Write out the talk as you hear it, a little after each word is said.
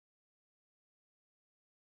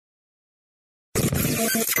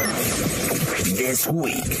This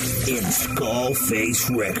week in Skullface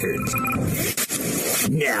Records.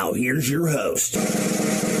 Now, here's your host,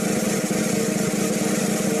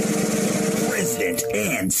 President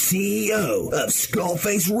and CEO of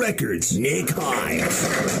Skullface Records, Nick Himes.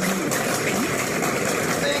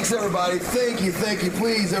 Thanks, everybody. Thank you.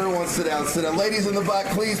 Please, everyone, sit down. Ladies in the back,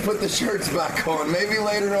 please put the shirts back on. Maybe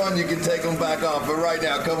later on you can take them back off, but right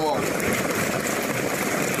now, come on.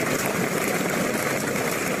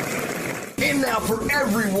 And now for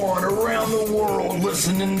everyone around the world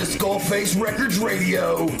listening to Skullface Records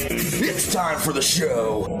Radio, it's time for the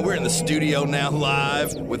show. We're in the studio now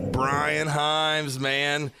live with Brian Himes,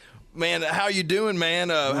 man. Man, how you doing, man?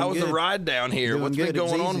 How was the ride down here? Doing What's good. been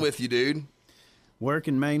going on with you, dude?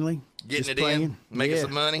 Working mainly. Getting just it playing. in? Making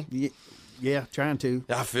some money? Yeah, trying to.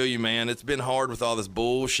 I feel you, man. It's been hard with all this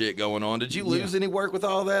bullshit going on. Did you lose any work with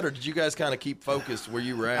all that, or did you guys kind of keep focused where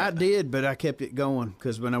you were at? I did, but I kept it going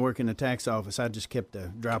because when I work in the tax office, I just kept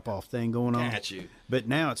the drop-off thing going on. Got you. But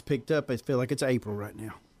now it's picked up. I feel like it's April right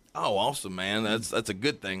now. Oh, awesome, man. That's a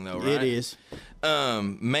good thing, though, right? It is.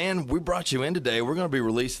 Man, we brought you in today. We're going to be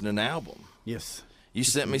releasing an album. Yes. You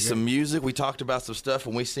sent me some music. We talked about some stuff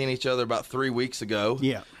when we seen each other about 3 weeks ago.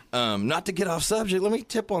 Yeah. Not to get off subject, let me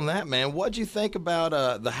tip on that, man. What'd you think about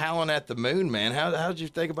the Howling at the Moon, man? How did you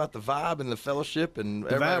think about the vibe and the fellowship and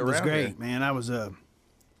The everybody vibe was around great, here? man. I was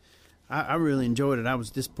I really enjoyed it. I was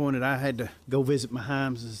disappointed I had to go visit my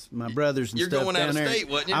Himes, my brothers and You're stuff going out down of there. state,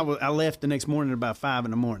 wasn't you? I left the next morning at about 5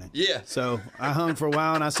 in the morning. Yeah. So I hung for a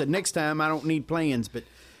while, and I said, next time I don't need plans, but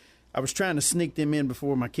I was trying to sneak them in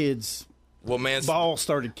before my kids' Well, man, ball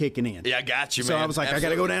started kicking in. yeah, I got you, man. So I was like, Absolutely. I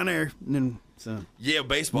got to go down there. And then, so Yeah,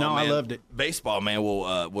 baseball. No, man. I loved it. Baseball, man,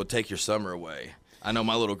 will take your summer away. I know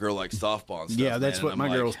my little girl likes softball and stuff. Yeah, that's man, what and my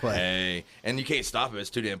I'm like, girls play. Hey, and you can't stop it. It's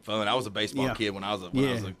too damn fun. I was a baseball Yeah. kid when I was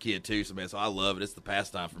a kid too. So man, so I love it. It's the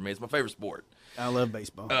pastime for me. It's my favorite sport. I love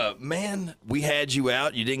baseball. Man, we had you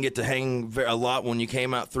out. You didn't get to hang a lot when you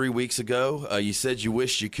came out 3 weeks ago. You said you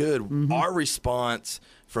wished you could. Mm-hmm. Our response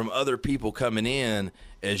from other people coming in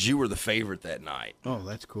is you were the favorite that night. Oh,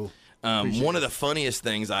 that's cool. One of the funniest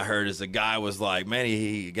things I heard is a guy was like, man,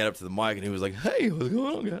 he got up to the mic and he was like, hey, what's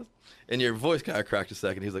going on, guys? And your voice kind of cracked a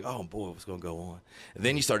second. He was like, oh, boy, what's going to go on? And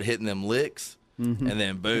then you started hitting them licks. Mm-hmm. And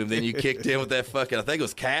then boom, then you kicked in with that fucking. I think it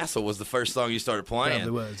was Castle was the first song you started playing.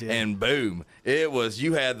 Probably was, yeah. And boom, it was.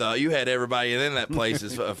 You had everybody in that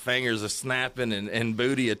place's fingers a snapping and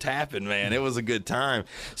booty a tapping. Man, it was a good time.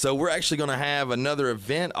 So we're actually going to have another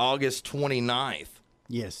event August 29th.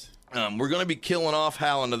 Yes. We're going to be killing off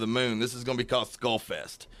Howling to the Moon. This is going to be called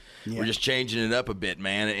Skullfest. Yeah. We're just changing it up a bit,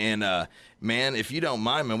 man. And man, if you don't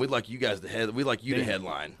mind, man, we'd like you guys to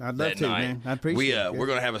headline. I'd love that to, night. man. I appreciate it. We're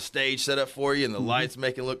gonna have a stage set up for you, and the lights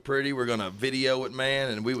make it look pretty. We're gonna video it,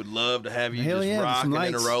 man, and we would love to have you Hell just yeah, with some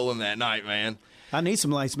rocking and lights. rolling that night, man. I need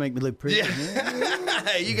some lights to make me look pretty. Yeah.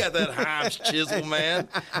 Hey, you got that Himes chisel, man.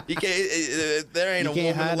 You can't. There ain't You a can't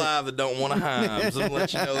woman hide it. alive that don't want a Himes. I'm gonna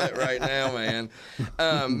let you know that right now, man.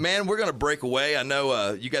 Man, we're gonna break away. I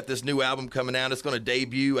know you got this new album coming out. It's gonna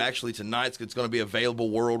debut actually tonight. It's gonna be available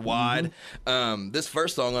worldwide. This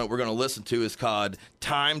first song we're gonna listen to is called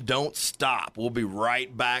 "Time Don't Stop." We'll be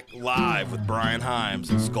right back live with Brian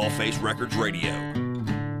Himes on Skullface Records Radio.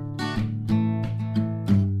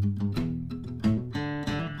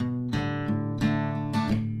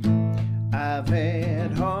 I've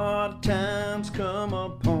had hard times come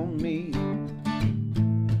upon me.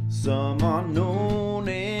 Some are known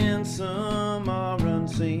and some are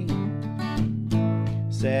unseen.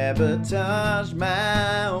 Sabotage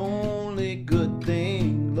my only good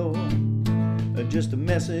thing, Lord, just to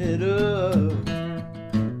mess it up.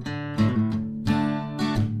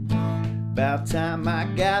 About time I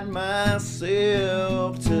got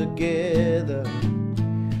myself together.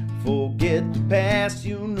 Forget the past,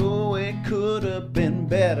 you know it could have been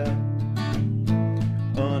better.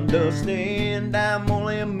 Understand I'm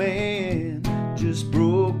only a man, just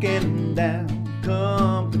broken down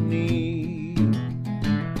company.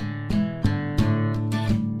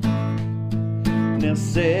 Now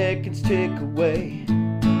seconds tick away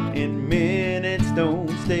and minutes don't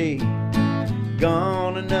stay.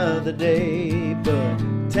 Gone another day, but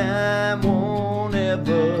time won't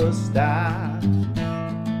ever stop.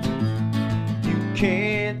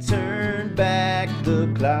 Can't turn back the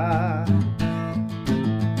clock.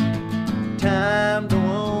 Time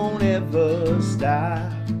won't ever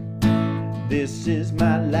stop. This is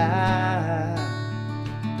my life,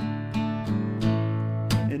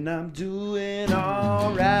 and I'm doing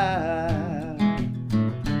alright.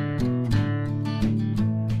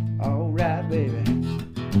 Alright, baby.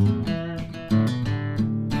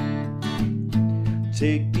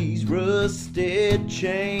 Take these rusted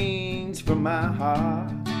chains from my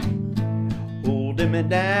heart, holding me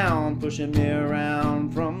down, pushing me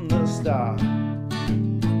around from the start.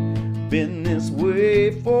 Been this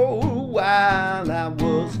way for a while. I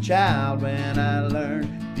was a child when I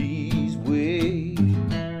learned these ways.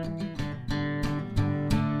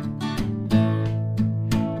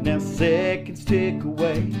 Now seconds tick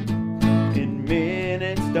away and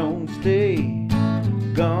minutes don't stay.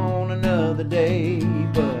 Gone another day,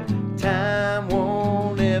 but time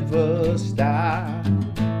won't ever stop.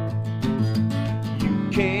 You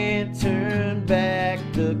can't turn back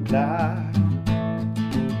the clock.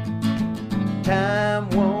 Time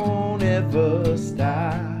won't ever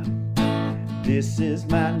stop. This is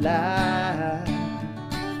my life,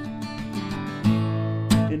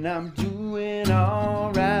 and I'm doing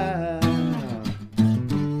alright.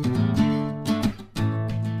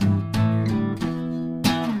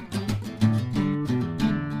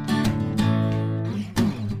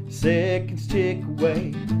 Seconds tick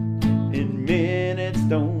away and minutes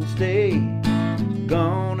don't stay.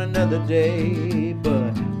 Gone another day,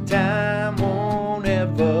 but time won't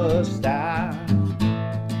ever stop.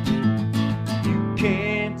 You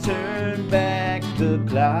can't turn back the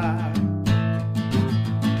clock.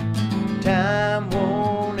 Time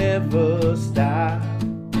won't ever stop.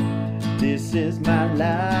 This is my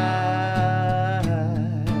life,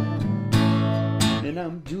 and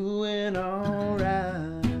I'm doing alright.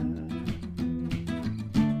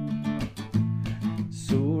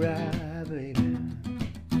 So right, baby.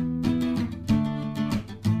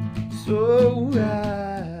 So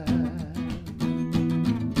right.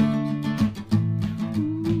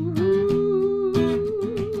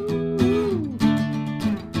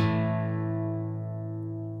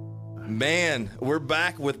 Man, we're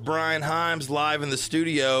back with Brian Himes live in the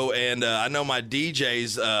studio, and I know my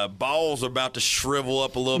DJ's balls are about to shrivel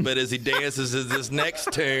up a little bit as he dances to this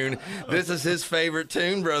next tune. This is his favorite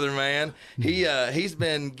tune, brother, man. He's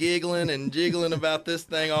been giggling and jiggling about this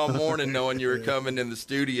thing all morning knowing you were coming in the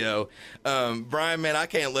studio. Brian, man, I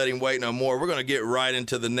can't let him wait no more. We're going to get right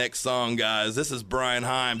into the next song, guys. This is Brian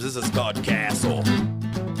Himes. This is called Castle.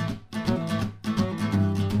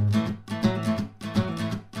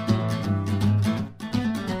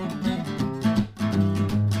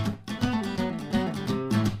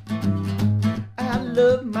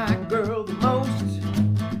 Love my girl the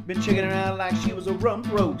most. Been checking her out like she was a rump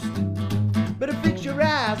roast. Better fix your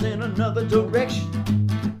eyes in another direction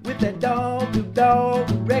with that dog-to-dog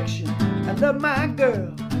direction. I love my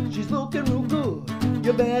girl, she's looking real good.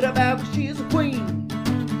 You better bow 'cause she's a queen.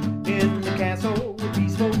 In the castle with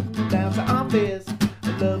peaceful down to office.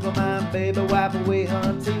 I love her, my baby, wipe away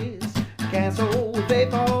her tears. Castle with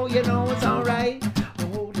paper, you know it's alright. I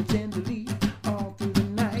hold her tenderly all through the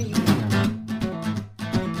night.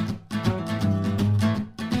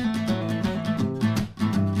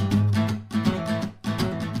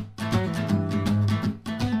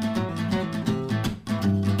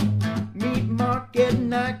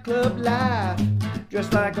 Nightclub life,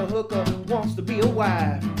 dressed like a hooker who wants to be a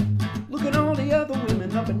wife. Look at all the other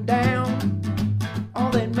women up and down.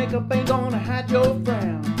 All that makeup ain't gonna hide your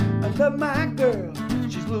frown. I love my girl,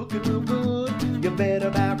 she's looking real good. You better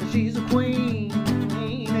bow 'cause she's a queen.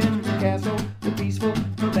 In the castle, the peaceful,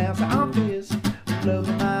 no down to office. Love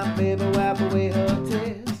of my baby, wipe away her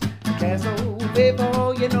tears. Castle, baby,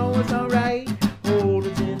 you know it's alright. Hold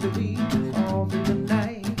her tenderly all through the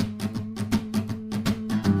night.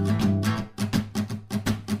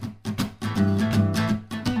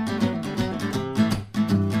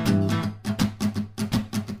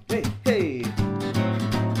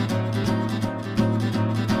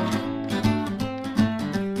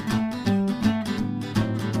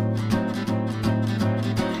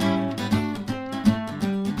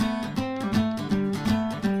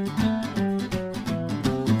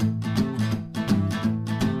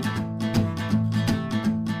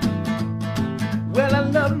 Well, I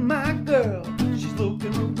love my girl, she's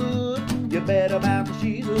looking real good. You better bow 'cause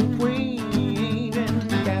she's a queen. In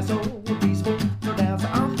the castle, peaceful, no doubts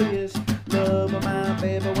office. Love of my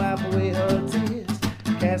baby, wipe away her tears.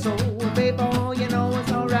 Castle, baby, you know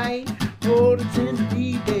it's alright. Hold her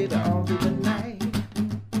tenderly, baby, all through the night.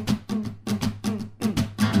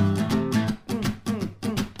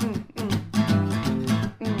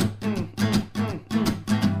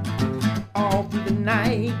 All through the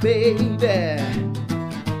night, baby.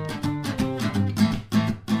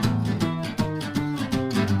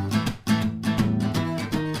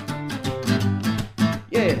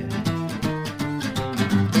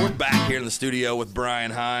 Studio with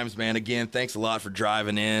Brian Himes, man. Again, thanks a lot for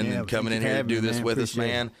driving in and coming in here to do this with us,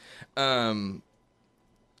 man.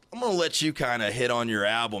 I'm gonna let you kind of hit on your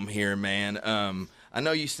album here, man. I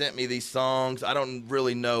know you sent me these songs. I don't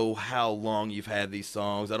really know how long you've had these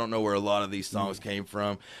songs. I don't know where a lot of these songs came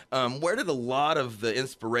from. Where did a lot of the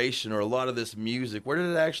inspiration or a lot of this music, where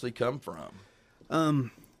did it actually come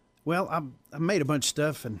from? Well, I made a bunch of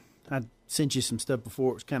stuff, and I sent you some stuff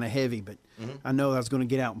before. It was kind of heavy, but I know I was going to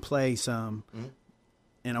get out and play some,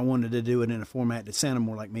 and I wanted to do it in a format that sounded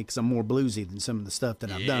more like me because I'm more bluesy than some of the stuff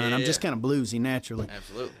that I've done. I'm just kind of bluesy naturally.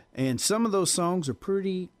 Absolutely. And some of those songs are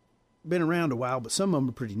been around a while, but some of them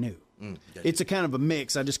are pretty new. It's a kind of a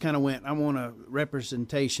mix. I just kind of went, I want a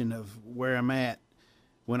representation of where I'm at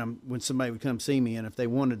when somebody would come see me, and if they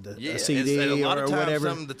wanted a CD a lot or of times whatever.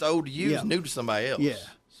 Something that's old to you is new to somebody else. Yeah,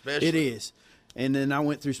 especially. it is. And then I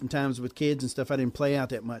went through some times with kids and stuff I didn't play out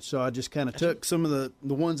that much, so I just kind of took some of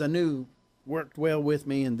the ones I knew worked well with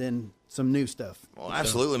me, and then some new stuff. Well,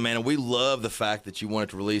 absolutely, man. And we love the fact that you wanted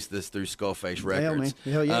to release this through Skullface Records.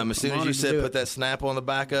 Hell yeah. As soon as you said put that snap on the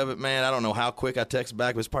back of it, man, I don't know how quick I texted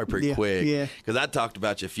back. It was probably pretty quick. Yeah. Because I talked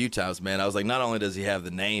about you a few times, man. I was like, not only does he have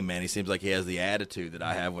the name, man, he seems like he has the attitude that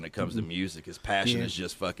I have when it comes to music. His passion is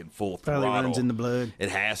just fucking full throttle. Probably runs in the blood. It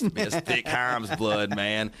has to be. It's thick Himes blood,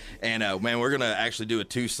 man. And, man, we're going to actually do a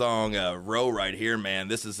 2-song row right here, man.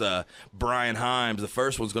 This is Brian Himes. The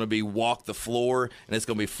first one's going to be Walk the Floor, and it's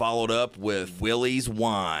going to be followed up with Willie's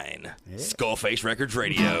Wine. Yeah. Skullface Records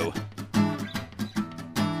Radio.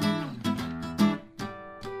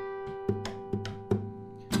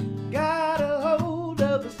 Got a hold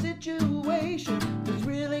of a situation that's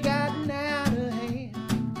really gotten out of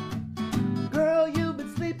hand. Girl, you've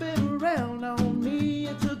been sleeping around on me.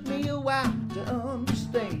 It took me a while to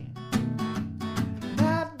understand.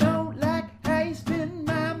 I don't like how you spend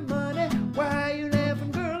my money. Why you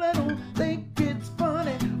laughing, girl? I don't think it's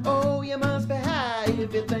funny. Oh, you must be high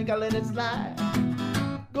if you think I let it slide.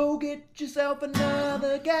 Go get yourself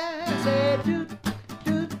another guy. Say doot,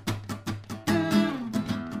 doot, doot,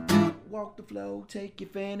 doot. Walk the floor, take your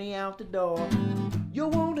fanny out the door. You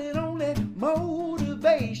wanted only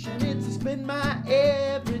motivation. It's to spend my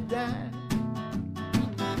every dime.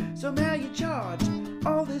 Somehow you charge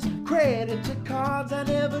all this credit to cards I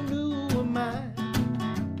never knew were mine.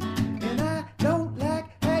 And I don't like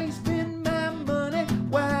how you spend my money.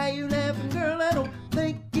 Why you laughing, girl? I don't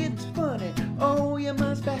think it's funny. Oh, you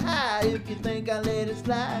must be high if you think I let it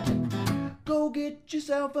slide. Go get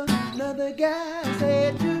yourself another guy.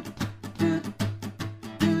 Say doot, doot,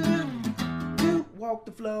 doot, doot. Walk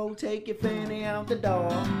the floor, take your fanny out the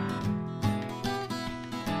door.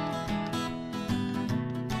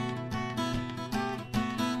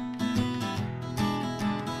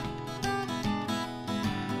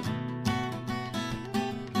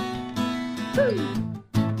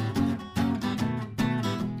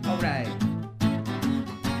 All right.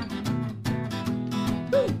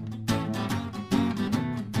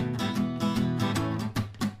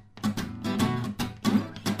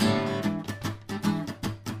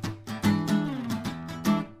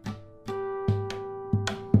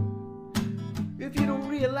 If you don't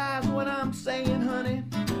realize what I'm saying, honey,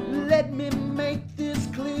 let me make this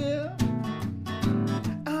clear.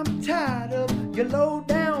 I'm tired of your low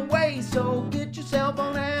down ways, so get yourself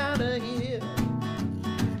on out of here.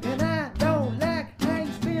 And I don't like how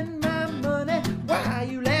you spend my money. Why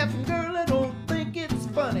you laughing, girl? I don't think it's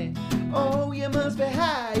funny. Oh, you must be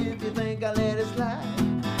high if you think I let it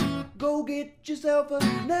slide. Go get yourself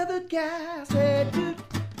another guy. Say doot,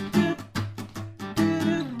 doot,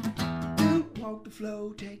 doot, doot. Walk the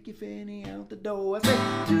floor, take your fanny out the door. I say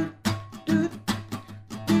doot, doot,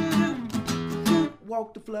 doot, doot.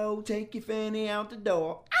 Walk the floor, take your fanny out the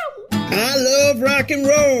door. Ow! I love rock and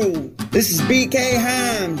roll. This is BK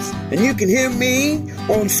Himes, and you can hear me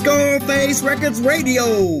on Skullface Records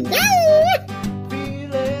Radio.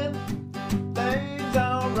 Feeling things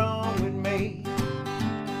are wrong with me.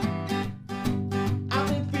 I've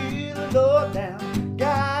been feeling low down.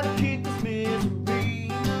 Gotta kick this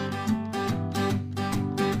misery.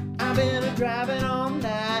 I've been driving all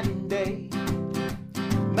night and day.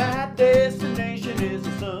 My destination is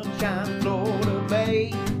the Sunshine, Florida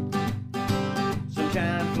Bay.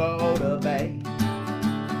 Sunshine, Florida Bay.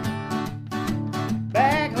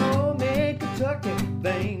 Back home in Kentucky,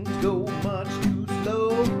 things go much too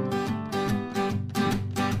slow.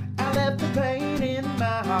 I left the pain in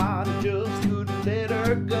my heart and just couldn't let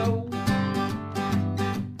her go.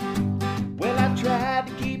 Well, I tried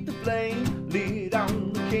to keep the flame lit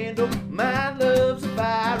on the candle. My love's a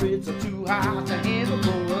fire, it's too hot to handle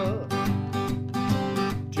for love.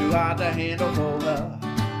 Too hot to handle for love.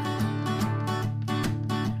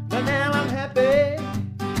 But now I'm happy,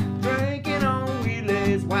 drinking on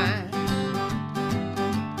Willie's wine.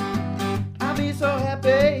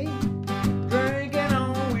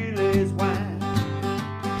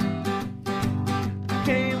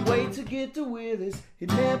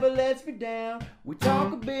 lets me down. We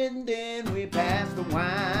talk a bit and then we pass the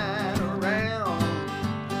wine around.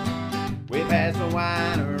 We pass the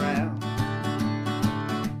wine around.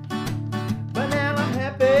 But now I'm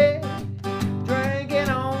happy, drinking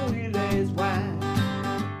on Willie's wine.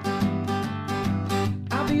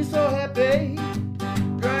 I'll be so happy,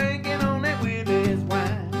 drinking on that Willie's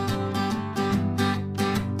wine.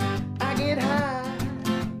 I get high,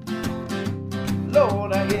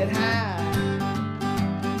 Lord, I get high.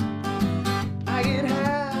 I get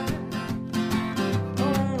high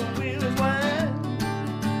on the Willie's wine.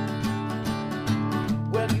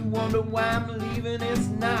 Well, you wonder why I'm leaving, it's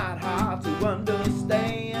not hard to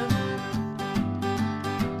understand.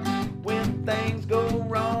 When things go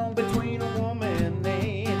wrong between a woman and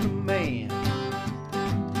a man,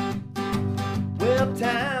 well,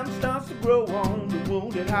 time starts to grow on the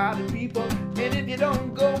wounded hearted people. And if you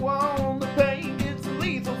don't go on, the pain gets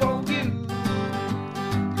lethal for you.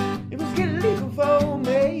 It was getting lethal for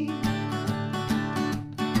me.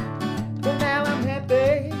 But now I'm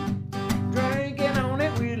happy, drinking on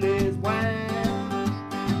that Willie's wine.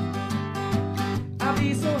 I'll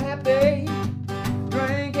be so happy,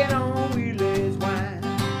 drinking on Willie's wine.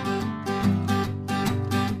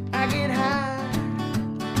 I get high,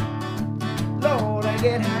 Lord, I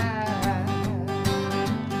get high.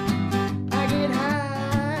 I get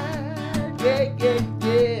high, yeah, yeah,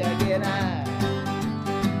 yeah, I get high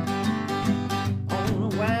on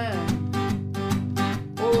the wine,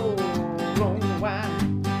 oh, on the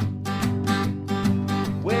wine.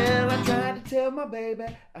 Well, I tried to tell my baby,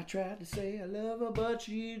 I tried to say I love her, but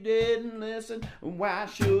she didn't listen. Why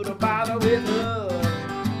should I bother with her?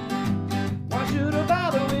 Why should I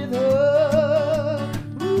bother with her?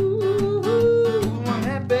 Ooh, I'm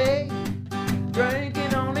happy,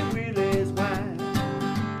 drinking on that Willie's wine.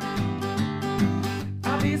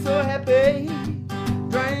 I'll be so happy,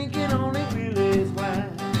 drinking on that Willie's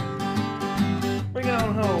wine. Bring it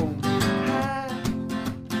on home. High,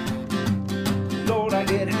 Lord, I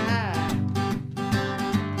get high.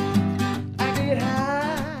 I get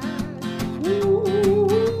high.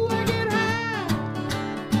 Ooh, I get high.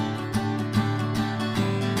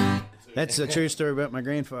 That's a true story about my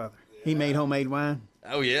grandfather. He made homemade wine.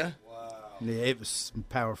 Oh, yeah? Yeah, it was some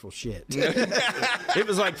powerful shit. It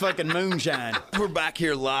was like fucking moonshine. We're back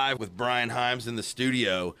here live with Brian Himes in the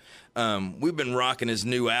studio. We've been rocking his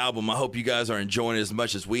new album. I hope you guys are enjoying it as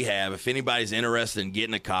much as we have. If anybody's interested in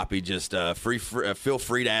getting a copy, just feel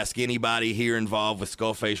free to ask anybody here involved with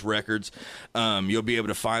Skullface Records. You'll be able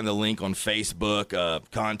to find the link on Facebook.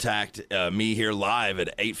 Contact me here live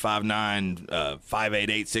at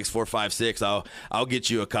 859-588-6456. I'll get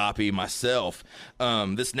you a copy myself.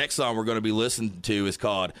 This next song we're going to be listening to is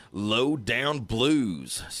called Low Down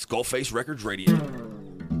Blues, Skullface Records Radio.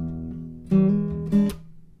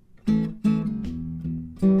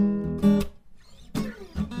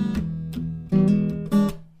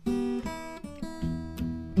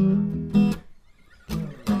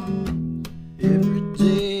 Every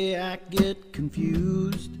day I get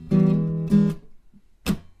confused.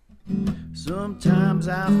 Sometimes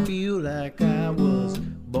I feel like I was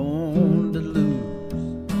born to lose.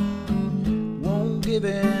 Won't give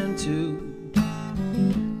in to,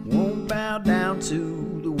 won't bow down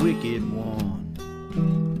to the wicked one.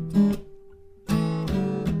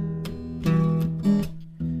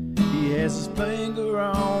 He has his finger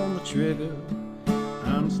on the trigger.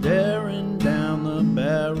 I'm staring down the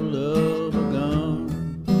barrel of a gun.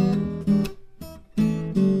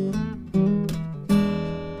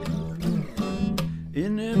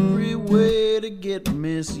 In every way to get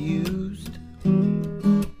misused.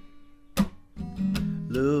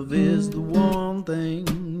 Love is the one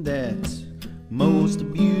thing that's most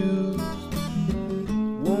abused.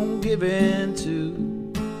 Won't give in to,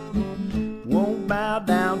 won't bow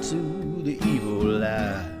down to the evil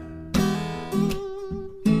lie.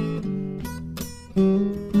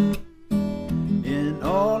 In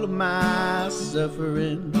all of my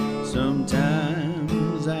suffering,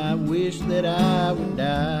 sometimes I wish that I would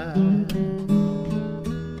die.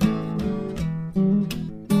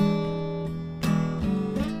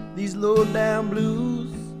 These low down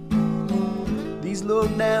blues, these low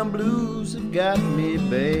down blues have got me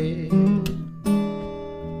bad.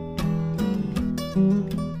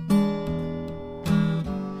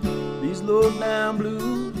 These low down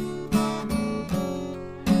blues,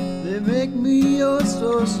 they make me oh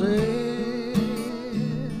so sad.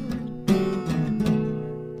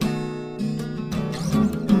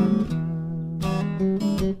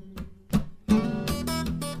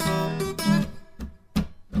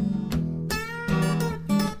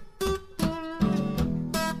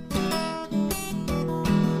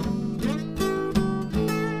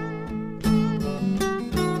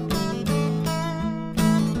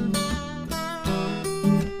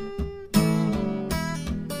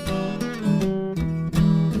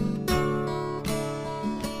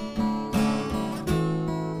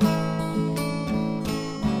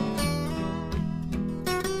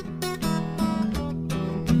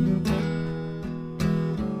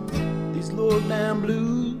 down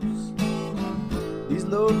blues. These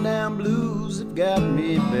low down blues have got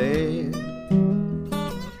me bad.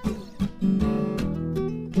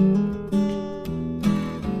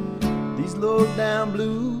 These low down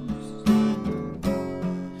blues,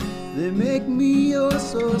 they make me oh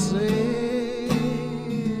so sad.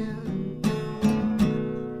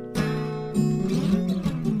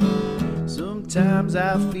 Sometimes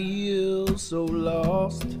I feel so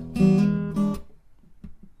lost.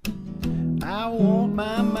 I want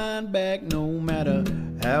my mind back no matter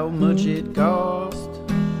how much it costs.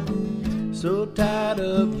 So tired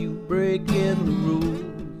of you breaking the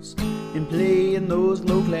rules and playing those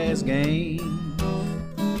low-class games.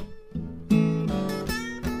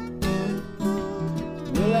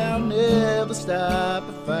 Well, I'll never stop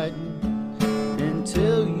fighting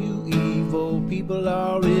until you evil people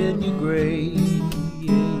are in your grave.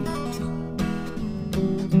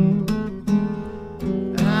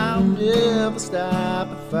 I'll never stop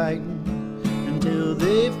fighting until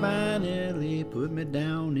they finally put me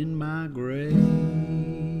down in my grave.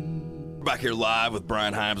 We're back here live with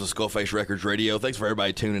Brian Himes of Skullface Records Radio. Thanks for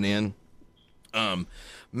everybody tuning in.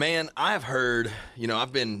 Man, I've heard,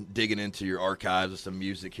 I've been digging into your archives of some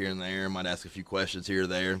music here and there. Might ask a few questions here or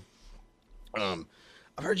there. I've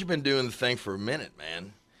heard you've been doing the thing for a minute,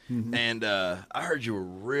 man. Mm-hmm. And I heard you were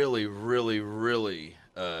really, really, really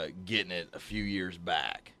getting it a few years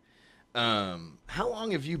back. How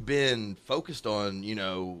long have you been focused on,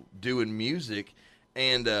 doing music?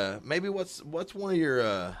 And maybe what's one of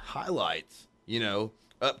your highlights,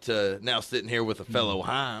 up to now sitting here with a fellow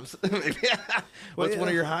Himes? What's one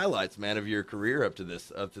of your highlights, man, of your career up to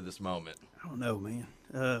this moment? I don't know, man.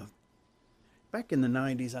 Back in the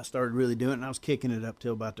 90s, I started really doing it, and I was kicking it up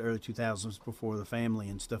till about the early 2000s before the family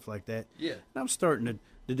and stuff like that. Yeah. And I was starting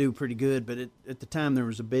to do pretty good, but at the time there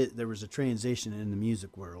was a transition in the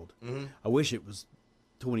music world. Mm-hmm. I wish it was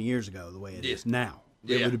 20 years ago the way it is now.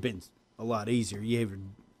 Yeah. It would have been a lot easier. You ever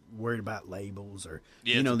worried about labels or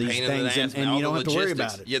these things, and you don't have to worry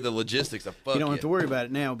about it. Yeah, the logistics of fuck. You don't have to worry about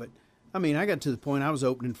it now, but I mean, I got to the point I was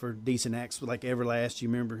opening for decent acts like Everlast. You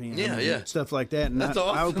remember him? Yeah. Stuff like that. And That's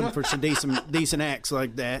awesome. I opened for some decent acts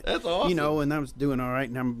like that. That's awesome. And I was doing all right,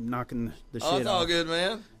 and I'm knocking the shit off. That's all good,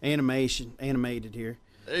 man. Animated here.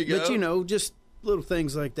 There you go. But, just little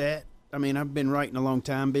things like that. I mean, I've been writing a long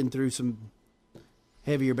time, been through some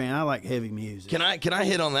heavier band. I like heavy music. Can I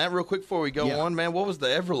hit on that real quick before we go Yeah. on, man? What was the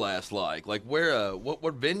Everlast like? Like where?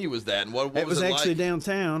 What venue was that? And what it was actually like?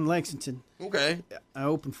 downtown Lexington. Okay. I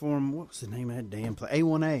opened for them. What was the name of that damn place?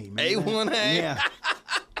 A1A. A1A. Yeah.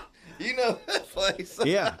 You know that place.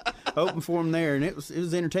 Yeah. Opened for them there, and it was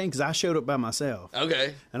entertaining because I showed up by myself.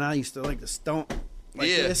 Okay. And I used to like to stomp like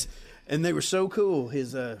Yeah. this, and they were so cool.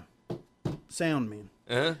 His sound man,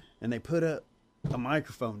 Uh-huh. and they put up a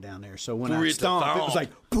microphone down there, so when For I it to stomped, it was thump.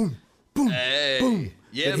 like boom, boom, Hey. boom.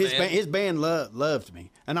 Yeah, but his man. his band loved me,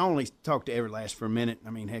 and I only talked to Everlast for a minute. I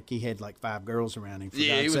mean, heck, he had like 5 girls around him. For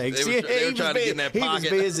Yeah, God's sakes. they were trying to get in that He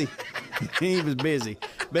pocket. was busy. He was busy,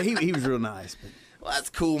 but he was real nice. But, Well, that's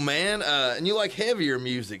cool, man. And you like heavier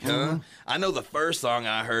music, huh? Mm-hmm. I know the first song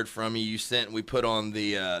I heard from you sent. We put on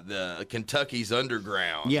the Kentucky's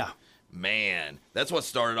Underground. yeah. Man, that's what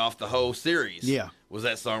started off the whole series. Yeah. Was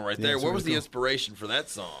that song right there? it's Where was really the cool. inspiration for that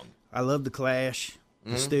song? I love the Clash,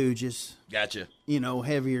 the Stooges. Gotcha.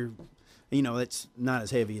 Heavier. That's not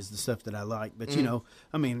as heavy as the stuff that I like, but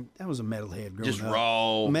I mean, I was a metalhead growing Just up.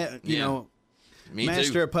 raw. You Me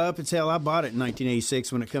Master too. of Puppets. Hell, I bought it in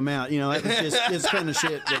 1986 when it come out. That was just it's kind of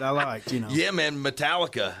shit that I liked. Yeah, man.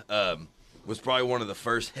 Metallica was probably one of the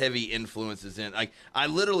first heavy influences in. Like, I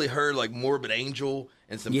literally heard like Morbid Angel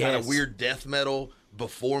and some kind of Yes. weird death metal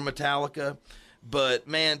before Metallica. But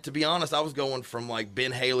man, to be honest, I was going from like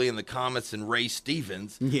Ben Haley and the Comets and Ray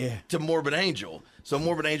Stevens Yeah. to Morbid Angel. So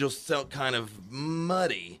Morbid Angel felt kind of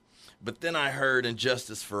muddy. But then I heard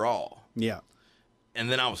Injustice for All. Yeah. And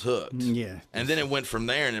then I was hooked. Yeah. And then it went from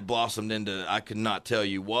there and it blossomed into I could not tell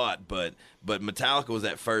you what, but Metallica was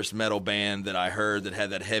that first metal band that I heard that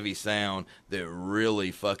had that heavy sound that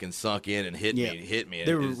really fucking sunk in and hit me.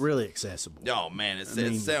 They were really accessible. Oh man,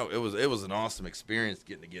 it was an awesome experience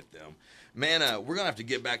getting to get them. Man, we're gonna have to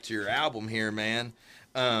get back to your album here, man.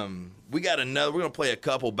 We're gonna play a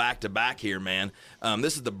couple back to back here, man.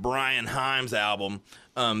 This is the Brian Himes album.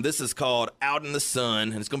 This is called Out in the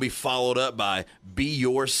Sun, and it's gonna be followed up by Be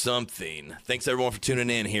Your Something. Thanks everyone for tuning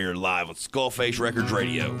in here live on Skullface Records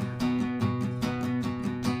Radio.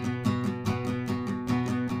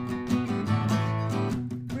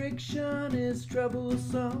 Friction is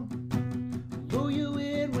troublesome. Pull you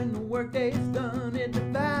in when the workday's done. It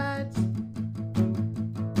divides,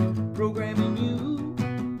 programming you.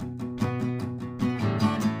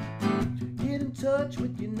 touch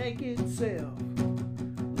with your naked self.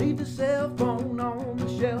 Leave the cell phone on the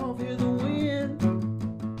shelf. Hear the wind,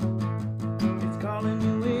 it's calling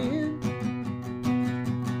you in.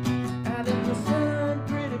 Out in the sun,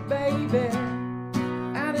 pretty baby.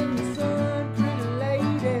 Out in the sun, pretty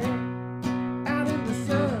lady. Out in the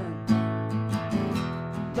sun,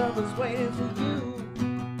 love is waiting for you.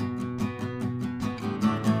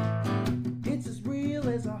 It's as real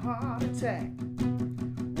as a heart attack.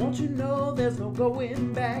 Won't you know there's no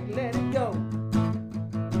going back? Let it go.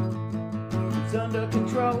 It's under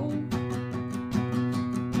control.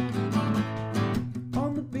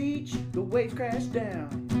 On the beach, the waves crash down.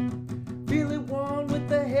 Feel it one with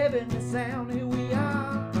the heavenly sound. Here we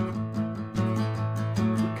are.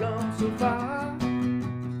 We come so far.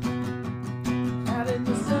 Out in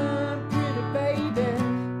the sun, pretty baby.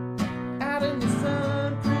 Out in the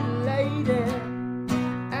sun, pretty lady.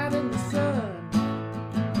 Out in the sun,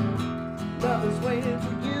 love is waiting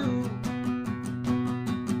for you.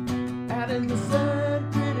 Out in the sun,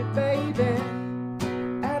 pretty baby.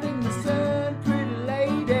 Out in the sun, pretty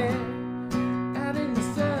lady. Out in the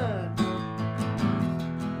sun,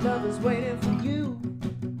 love is waiting for you.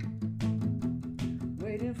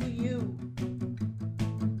 Waiting for you.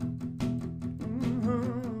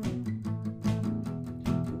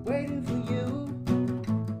 Waiting for you.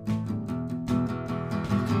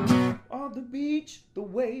 On the beach, the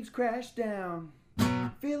waves crash down.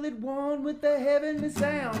 Feel it one with the heavenly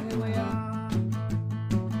sound. Here we are.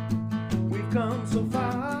 We've come so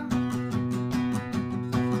far.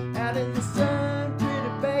 Out in the sun, pretty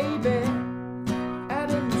baby.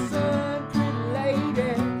 Out in the sun, pretty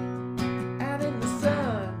lady. Out in the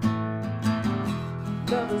sun,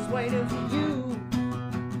 love is waiting for you.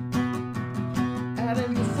 Out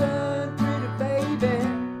in the sun, pretty baby.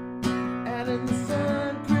 Out in the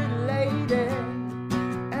sun, pretty lady.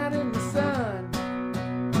 Out in the sun.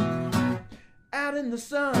 Out in the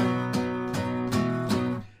sun.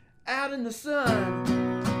 Out in the sun.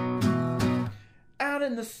 Out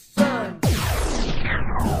in the sun.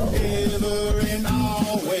 Ever and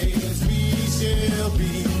always we shall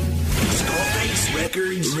be Skullface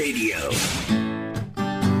Records Radio.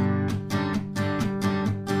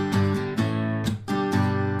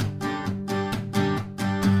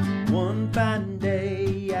 One fine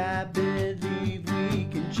day, I believe we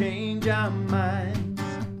can change our minds.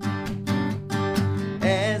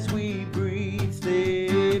 As we breathe,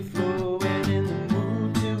 stay flowing in the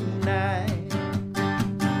mood tonight.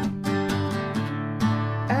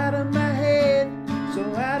 Out of my head, so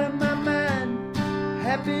out of my mind.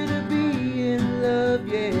 Happy to be in love,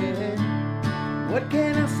 yeah. What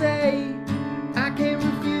can I say? I can't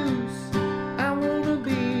refuse. I wanna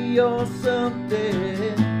be your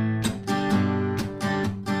something.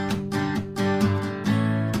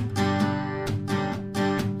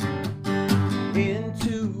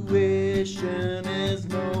 Intuition is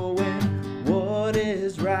knowing what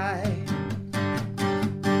is right.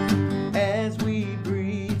 As we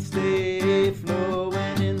breathe, stay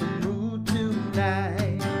flowing in the mood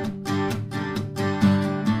tonight.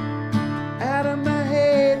 Out of my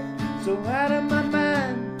head, so out of my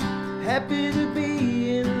mind. Happy to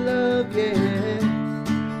be in love, yeah.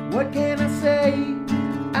 What can I say?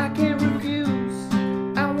 I can't refuse.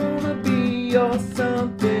 I wanna be your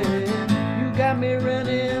something. You got me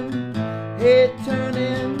running, head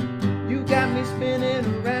turning. You got me spinning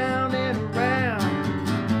around and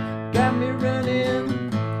around. Got me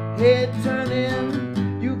running, head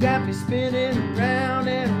turning. You got me spinning around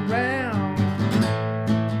and around.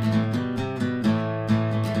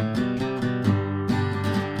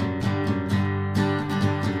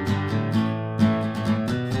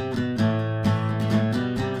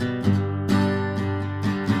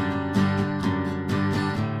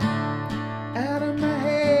 Out of my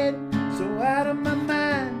head, so out of my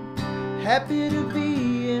mind. Happy to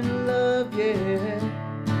be in love, yeah.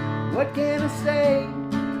 What can I say?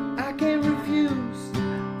 I can't refuse.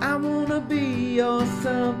 I wanna be your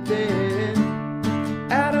something.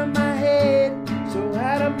 Out of my head, so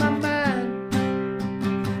out of my mind.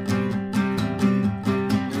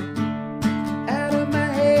 Out of my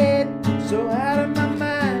head, so out of my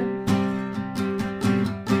mind.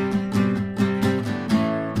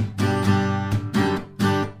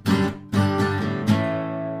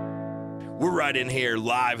 We're right in here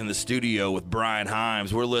live in the studio with Brian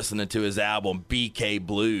Himes. We're listening to his album BK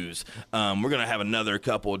Blues. We're going to have another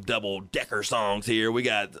couple of double-decker songs here. We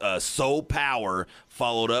got Soul Power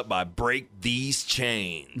followed up by Break These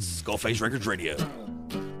Chains. Skullface Records Radio.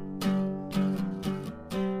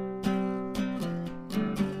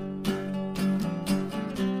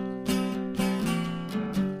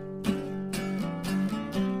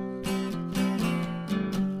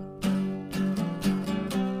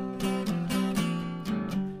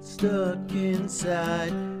 stuck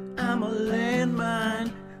inside. I'm a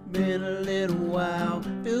landmine, been a little while,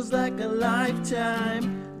 feels like a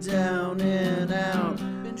lifetime. Down and out,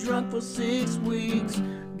 been drunk for 6 weeks,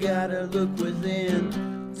 gotta look within,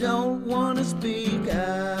 don't wanna speak.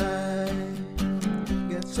 I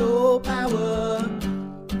got soul power,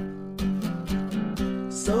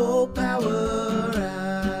 soul power.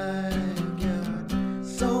 I got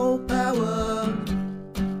soul power,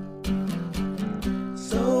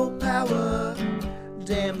 soul power.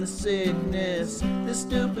 Damn the sickness, this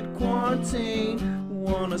stupid quarantine.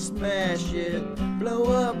 Wanna smash it,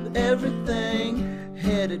 blow up everything,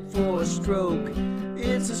 headed for a stroke.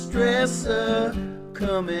 It's a stressor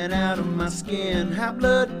coming out of my skin. High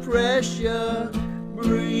blood pressure,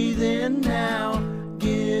 breathe in now,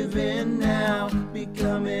 give in now,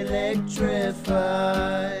 become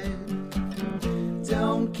electrified.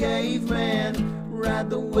 Don't cave, man, ride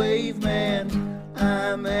the wave, man,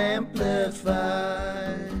 I'm amplified.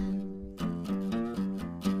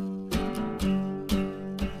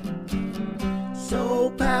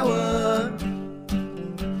 Soul power,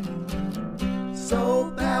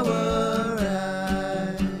 soul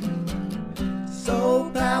power, soul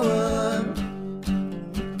power,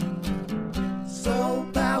 soul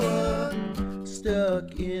power.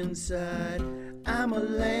 Stuck inside, I'm a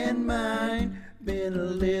landmine, been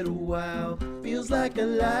a little while, feels like a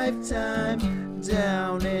lifetime.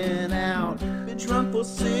 Down and out, been drunk for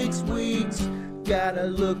 6 weeks, gotta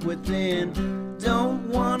look within, don't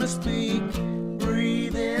wanna speak.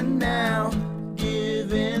 Breathe in now,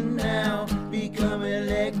 give in now, become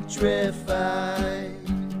electrified.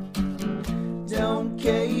 Don't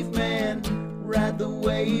cave, man, ride the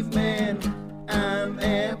wave, man, I'm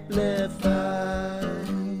amplified.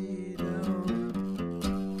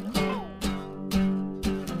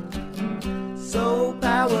 Soul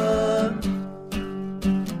power,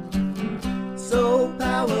 soul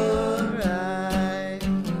power. I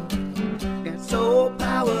got soul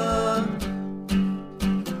power,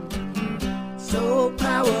 soul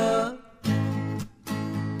power.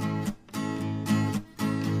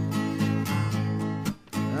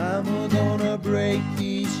 I'm gonna break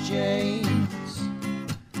these chains,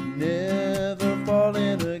 never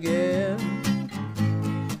falling again.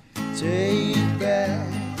 Take back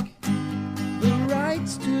the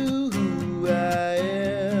rights to who I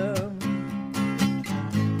am.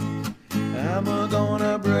 I'm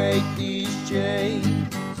gonna break these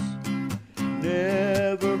chains,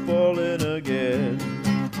 never falling again.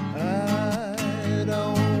 I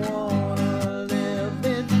don't wanna live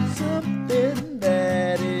in something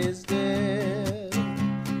that is dead.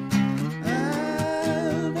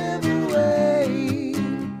 I'll never wait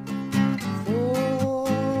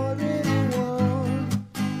for anyone.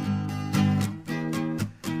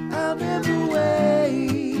 I'll never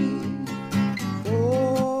wait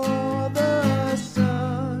for the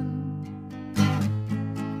sun.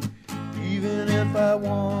 Even if I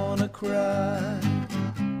wanna cry,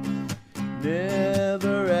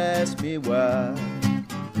 never ask me why.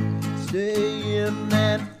 Stay in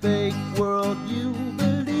that fake world you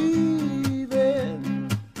believe in.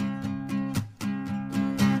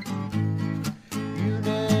 You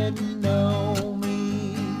didn't know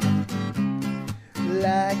me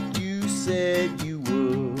like you said you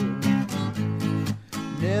would.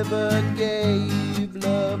 Never gave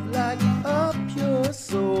love like a pure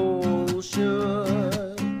soul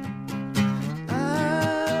should.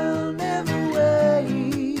 I'll never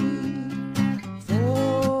wait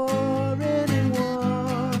for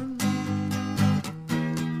anyone.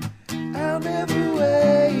 I'll never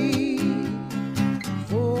wait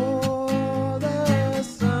for the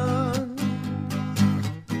sun.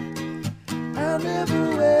 I'll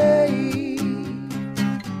never wait,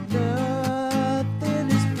 nothing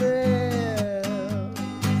is fair.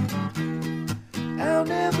 I'll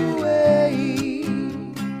never wait,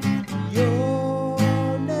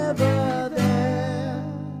 you're never there.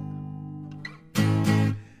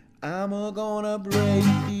 I'm gonna break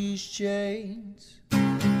these chains,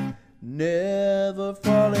 never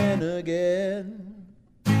falling again.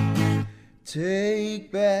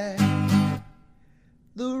 Take back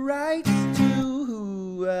the rights to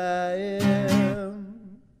who I am.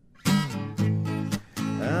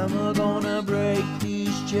 I'm gonna break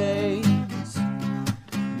these chains,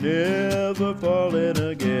 never falling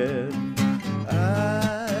again.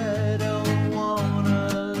 I don't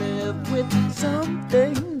wanna live with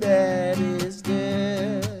something that is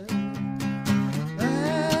dead.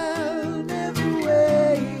 I'll never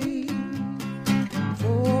wait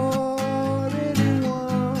for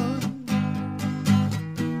anyone.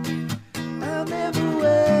 I'll never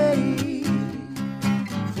wait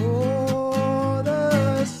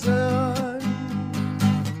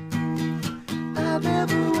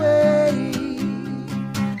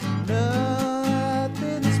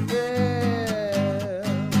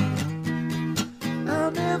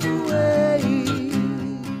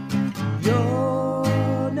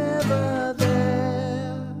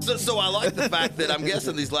fact that I'm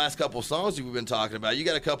guessing these last couple songs we've been talking about, you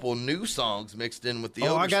got a couple new songs mixed in with the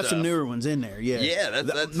older I got stuff. some newer ones in there, yeah. Yeah,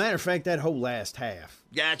 that's matter of fact, that whole last half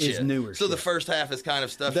is newer. So the first half is kind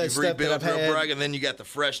of stuff That you've stuff that rebuilt I've real had. brag, and then you got the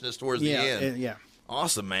freshness towards the end. Yeah.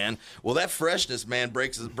 Awesome, man. Well, that freshness, man,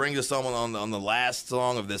 brings us on the last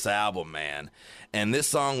song of this album, man. And this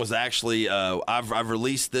song was actually I've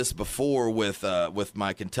released this before with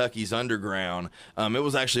my Kentucky's Underground. It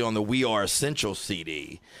was actually on the We Are Essential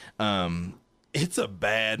CD. It's a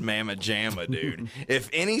bad mamma jamma, dude. If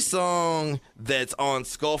any song that's on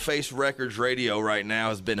Skullface Records radio right now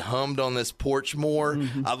has been hummed on this porch more,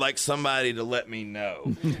 I'd like somebody to let me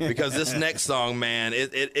know. Because this next song, man,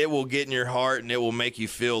 it will get in your heart and it will make you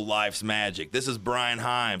feel life's magic. This is Brian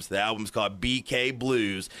Himes. The album's called BK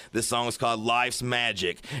Blues. This song is called Life's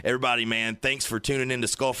Magic. Everybody, man, thanks for tuning in to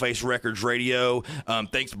Skullface Records radio.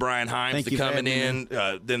 Thanks, Brian Himes, for coming in.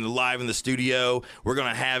 Then live in the studio. We're going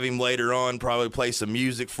to have him later on, probably play some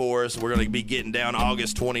music for us. We're going to be getting down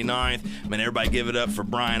August 29th. Man, everybody give it up for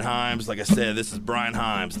Brian Himes. Like I said, this is Brian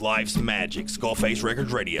Himes, Life's Magic, Skullface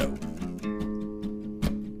Records Radio.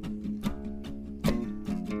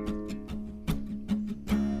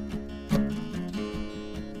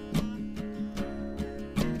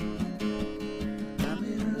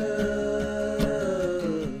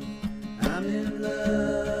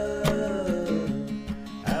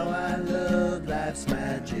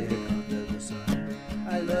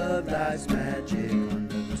 Life's magic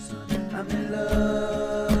under the sun. I'm in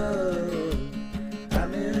love.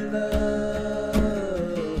 I'm in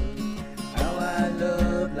love. How I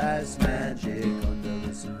love life's magic under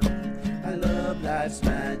the sun. I love life's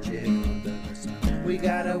magic under the sun. We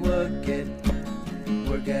gotta work it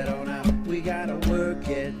on out. We gotta work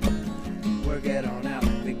it on out.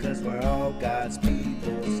 Because we're all God's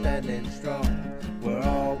people standing strong. We're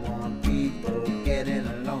all one people getting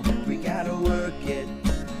along. We gotta work it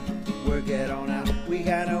on out. We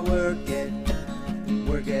gotta work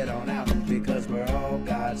it on out. Because we're all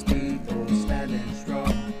God's people standing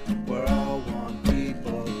strong. We're all one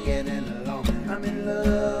people getting along. I'm in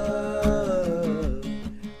love.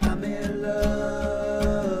 I'm in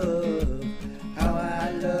love. How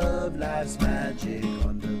I love life's magic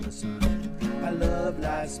under the sun. I love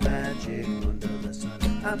life's magic under the sun.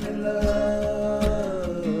 I'm in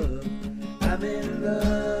love. I'm in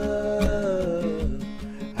love.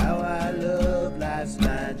 How I love life's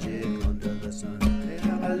magic under the sun.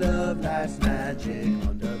 I love life's magic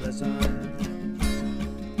under the sun.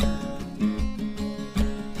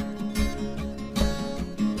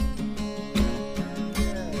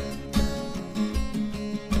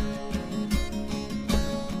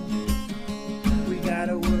 We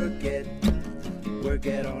gotta work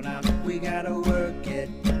it on out. We gotta work it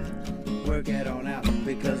on out.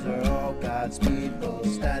 Because we're all God's people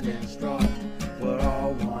standing strong. We're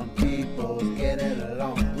all one people getting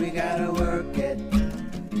along. We gotta work it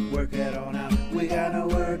on out. We gotta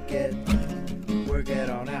work it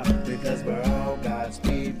on out. Because we're all God's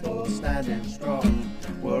people standing strong.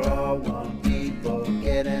 We're all one people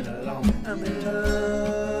getting along. I'm in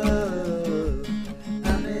love.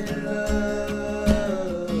 I'm in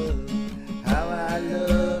love. How I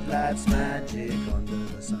love life's magic under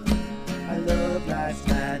the sun. I love life's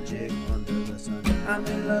magic under the sun. I'm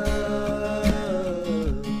in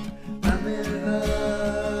love. I'm in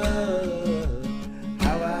love.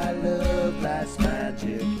 How I love life's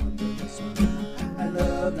magic under the sun. I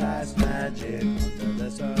love life's magic under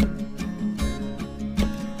the sun.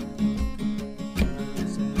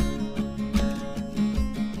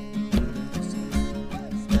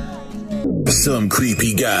 Some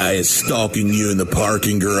creepy guy is stalking you in the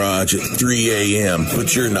parking garage at 3 a.m.,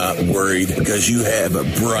 but you're not worried because you have a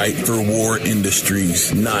Bright for War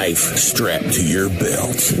Industries knife strapped to your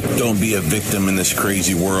belt. Don't be a victim in this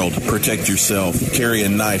crazy world. Protect yourself. Carry a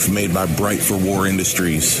knife made by Bright for War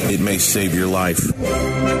Industries. It may save your life.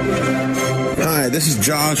 Hi, this is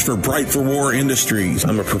Josh for Bright for War Industries.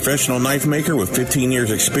 I'm a professional knife maker with 15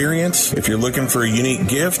 years experience. If you're looking for a unique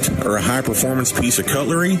gift or a high-performance piece of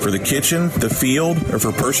cutlery for the kitchen, the field, or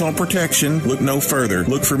for personal protection, look no further.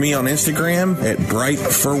 Look for me on Instagram at Bright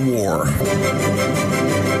for War.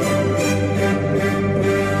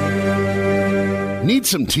 Need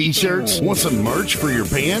some t-shirts? Want some merch for your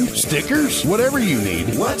band? Stickers? Whatever you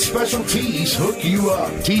need, let Special Tees hook you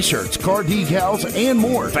up. T-shirts, car decals, and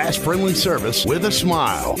more. Fast, friendly service with a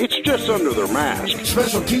smile. It's just under their mask.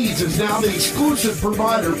 Special Tees is now the exclusive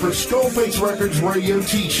provider for Skullface Records radio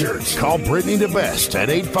t-shirts. Call Brittany DeBest at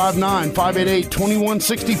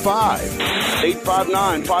 859-588-2165.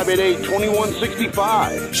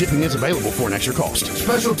 859-588-2165. Shipping is available for an extra cost.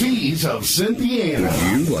 Special Tees of Cynthiana.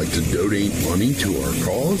 Would you like to donate money to our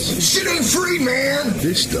cause? Shit ain't free, man.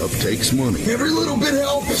 This stuff takes money. Every little bit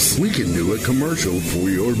helps. We can do a commercial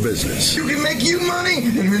for your business. You can make you money,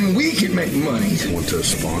 and then we can make money. Want to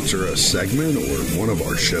sponsor a segment or one of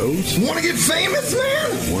our shows? Want to get famous,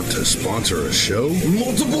 man? Want to sponsor a show?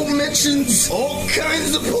 Multiple mentions, all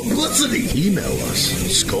kinds of publicity. Email us,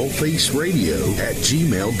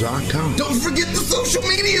 skullfaceradio@gmail.com. Don't forget the social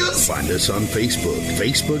medias. Find us on Facebook,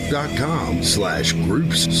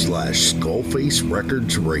 facebook.com/groups/Skullface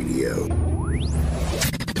Records Radio.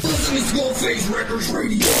 Listen to Skullface Records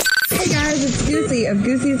Radio. Hey guys, it's Goosey of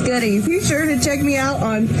Goosey's Goodies. Be sure to check me out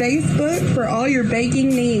on Facebook for all your baking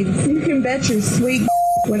needs. You can bet your sweet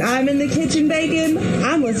when I'm in the kitchen baking,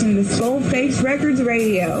 I'm listening to Skullface Records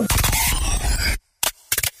Radio.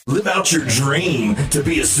 Live out your dream to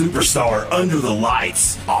be a superstar under the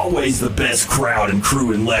lights. Always the best crowd and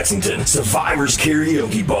crew in Lexington. Survivors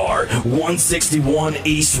Karaoke Bar, 161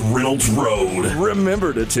 East Reynolds Road.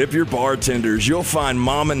 Remember to tip your bartenders. You'll find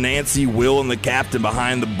Mama Nancy, Will, and the captain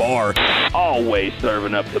behind the bar. Always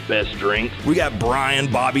serving up the best drinks. We got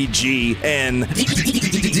Brian, Bobby G, and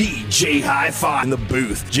DJ Hi-Fi in the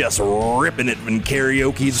booth. Just ripping it in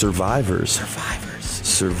karaoke. Survivors.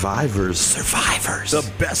 The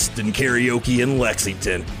best in karaoke in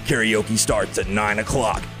Lexington. Karaoke starts at 9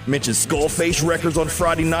 o'clock. Mention Skullface Records on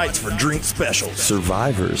Friday nights for drink specials.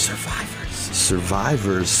 Survivors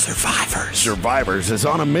is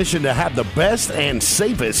on a mission to have the best and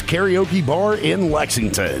safest karaoke bar in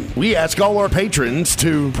Lexington. We ask all our patrons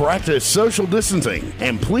to practice social distancing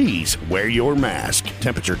and please wear your mask.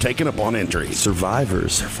 Temperature taken upon entry.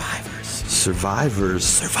 Survivors.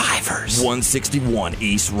 161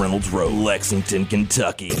 East Reynolds Road, Lexington,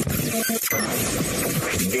 Kentucky.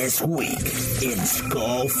 This week in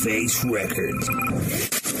Skullface Records.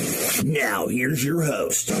 Now, here's your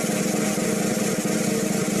host,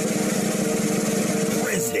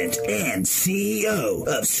 President and CEO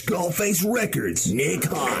of Skullface Records, Nick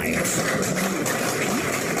Hines.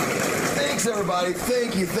 Thanks, everybody.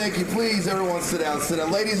 Thank you. Please, everyone sit down.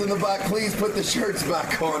 Ladies in the back, please put the shirts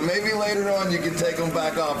back on. Maybe later on you can take them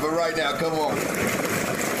back off, but right now, come on.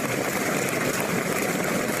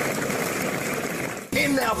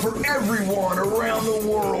 And now for everyone around the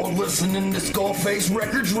world listening to Skullface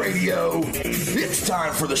Records Radio, it's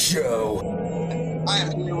time for the show. I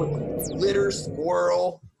am here with Glitter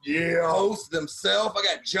Squirrel, host himself. I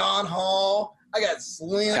got John Hall. I got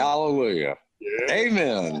Slim. Hallelujah. Yeah.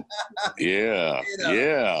 Amen. Yeah.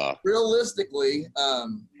 Realistically,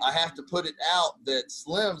 I have to put it out that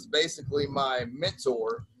Slim's basically my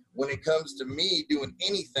mentor when it comes to me doing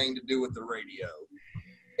anything to do with the radio.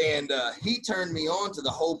 And he turned me on to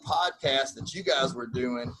the whole podcast that you guys were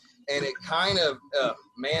doing. And it kind of,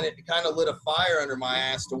 lit a fire under my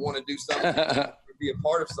ass to want to do something, to be a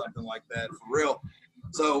part of something like that, for real.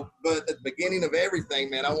 So, but at the beginning of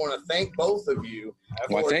everything, man, I want to thank both of you.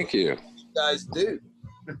 Well, thank you. Guys do.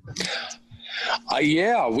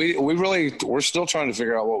 We're still trying to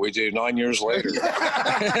figure out what we do 9 years later.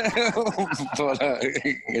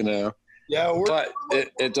 But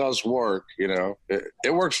it does work.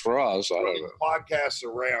 It works for us. I don't know. Podcasts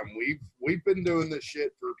around. We've been doing this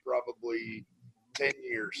shit for probably 10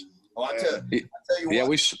 years. Well, I tell you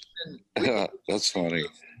what. Yeah, that's funny.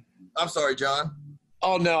 I'm sorry, John.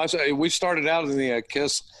 Oh no! I say we started out in the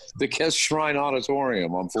Kiss Shrine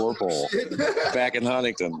Auditorium on Fort Pole back in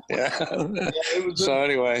Huntington. Yeah. So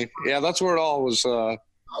anyway, that's where it all was. Oh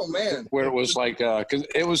man! Where it was like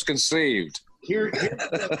it was conceived. Here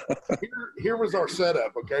was our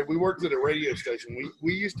setup. Okay, we worked at a radio station.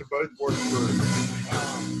 We used to both work for.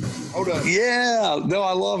 Hold on. Yeah, no,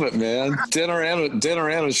 I love it, man. Dinner and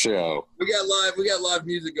a show. We got live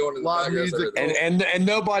music going in the live music, and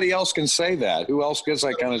nobody else can say that. Who else gets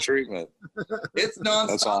that kind of treatment? It's nonstop.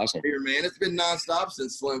 That's awesome here, man. It's been nonstop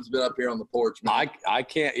since Slim's been up here on the porch, man. I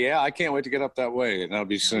can't wait to get up that way, and that'll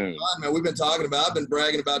be soon. Man, we've been talking about. I've been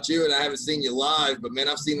bragging about you, and I haven't seen you live, but man,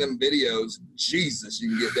 I've seen them videos. Jesus,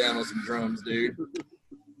 you can get down on some drums, dude.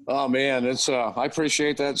 Oh man, it's I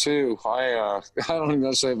appreciate that too. I don't even know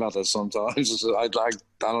what to say about that sometimes. I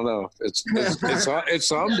don't know. It's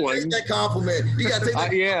humbling. Take that compliment. You got to take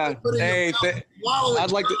that. Yeah. Hey,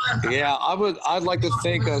 I'd like to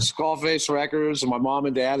thank Skullface Records and my mom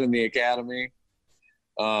and dad in the Academy.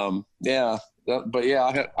 Yeah. But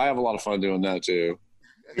yeah, I have a lot of fun doing that too.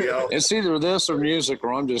 Yeah. It's either this or music,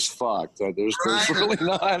 or I'm just fucked. There's really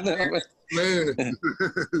not.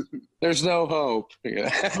 There's no hope. When John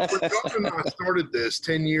and I started this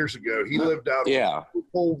 10 years ago, he lived out on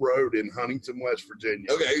Pole Road in Huntington, West Virginia.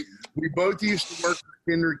 Okay. We both used to work for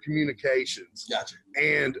Kindred Communications. Gotcha.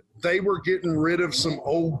 And they were getting rid of some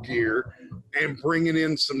old gear and bringing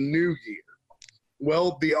in some new gear.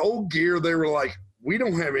 Well, the old gear, they were like, we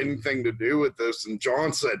don't have anything to do with this. And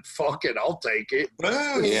John said, fuck it, I'll take it.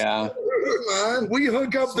 Yeah. We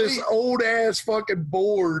hook up this old-ass fucking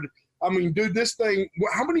board. I mean, dude, this thing,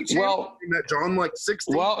 how many channels in that, John? Like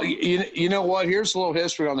 16? Well, you know what? Here's a little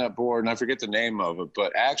history on that board, and I forget the name of it,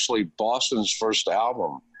 but actually Boston's first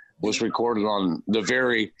album was recorded on the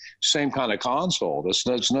very same kind of console.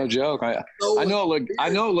 That's no joke. I know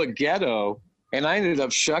it looked ghetto, and I ended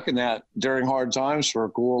up shucking that during hard times for a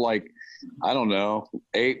cool, like, I don't know,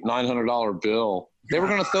 $800-900 bill. They were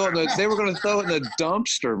going to throw it in the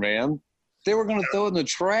dumpster, man. They were going to throw it in the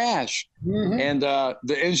trash. Mm-hmm. And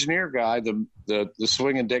the engineer guy, the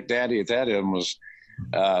swinging Dick Daddy at that end was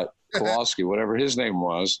Kowalski, whatever his name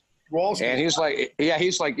was. Kowalski. And he's like,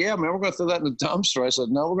 yeah, man, we're going to throw that in the dumpster. I said,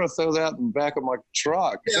 no, we're going to throw that in the back of my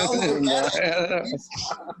truck. Yeah,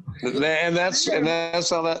 and that's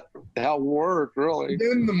how it worked, really. And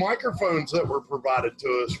then the microphones that were provided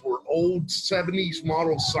to us were old 70s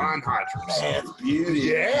model Sennheisers. That's beauty.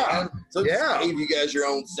 Yeah. So just gave you guys your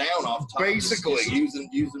own sound off top. Basically. Using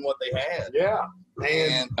what they had. Yeah.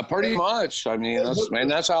 And pretty much. I mean,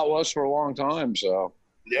 that's how it was for a long time. So.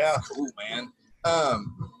 Yeah. Cool, man.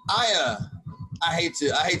 I hate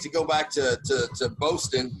to go back to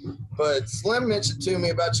boasting, but Slim mentioned to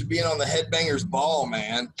me about you being on the Headbangers Ball,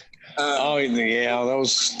 man. That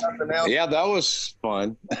was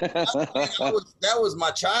fun. that was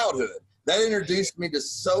my childhood. That introduced me to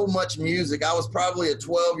so much music. I was probably a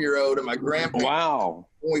 12-year-old, and my grandparents. Wow.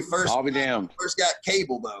 When we first got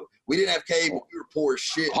cable, though, we didn't have cable. We were poor as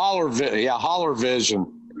shit. Holler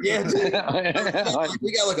Vision. Yeah, dude.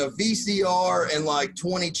 We got like a VCR and like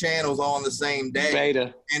 20 channels all on the same day.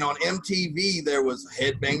 Beta. And on MTV, there was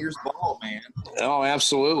Headbangers Ball, man. Oh,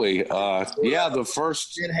 absolutely. The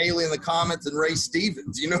first. Jen Haley in the comments and Ray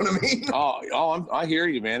Stevens. You know what I mean? I hear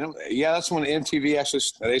you, man. Yeah, that's when MTV actually,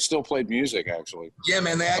 they still played music, actually. Yeah,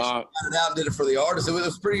 man. They actually got it out and did it for the artists. It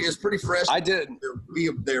was pretty fresh. I did. Be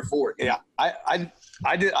there for it. Yeah, I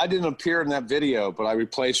didn't appear in that video, but I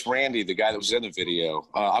replaced Randy, the guy that was in the video.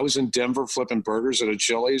 I was in Denver flipping burgers at a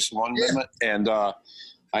Chili's one minute, and I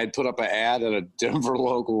had put up an ad at a Denver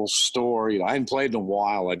local store. You know, I hadn't played in a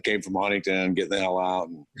while. I came from Huntington, getting the hell out,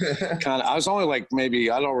 and I was only like I'd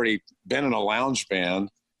already been in a lounge band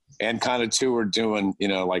and kind of toured doing,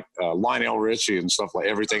 like Lionel Richie and stuff, like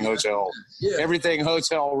Everything Hotel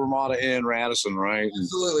Ramada Inn, Radisson, right?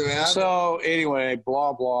 Absolutely, man. So anyway,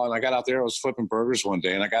 blah, blah. And I got out there, I was flipping burgers one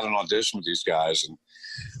day, and I got an audition with these guys. And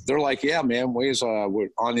they're like, yeah, man, we're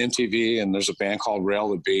on MTV, and there's a band called Rail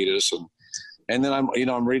that beat us. And then I'm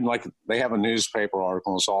reading, like, they have a newspaper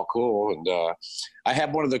article, and it's all cool. And I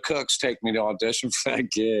had one of the cooks take me to audition for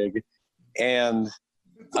that gig. And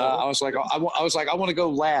I was like, I want to go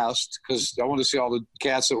last because I want to see all the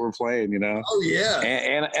cats that were playing, Oh yeah.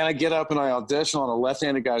 And I get up and I audition on a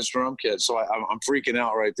left-handed guy's drum kit, so I'm freaking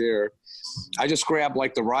out right there. I just grab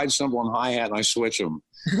like the ride cymbal and hi-hat and I switch them,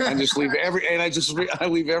 and just leave I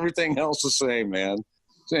leave everything else the same, man.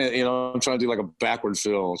 I'm trying to do like a backward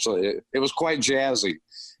fill, so it was quite jazzy.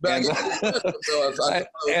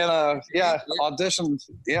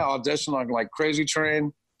 Audition on like Crazy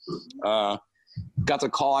Train. Got the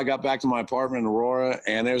call. I got back to my apartment in Aurora,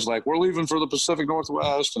 and it was like, we're leaving for the Pacific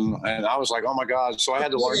Northwest, and I was like, oh my God! So I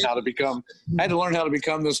had to learn how to become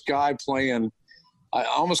this guy playing. I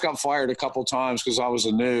almost got fired a couple times because I was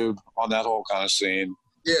a noob on that whole kind of scene.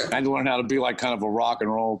 Yeah, I had to learn how to be like kind of a rock and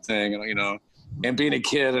roll thing, and being a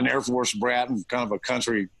kid, an Air Force brat, and kind of a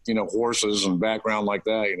country, horses and background like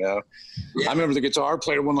that, Yeah. I remember the guitar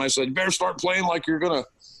player one night said, "You better start playing like you're gonna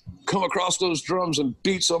come across those drums and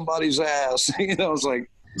beat somebody's ass." I was like,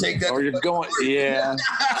 take that, or you're going, yeah.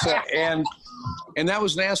 So, and that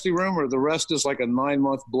was Nasty Rumor. The rest is like a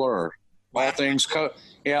 9-month blur. All things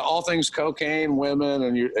cocaine, women,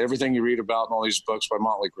 and everything you read about in all these books by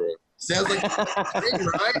Motley Crue. Sounds like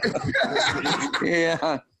right?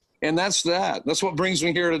 Yeah. And that's what brings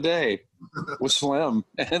me here today with Slim.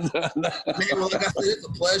 And Man, well, like I said, it's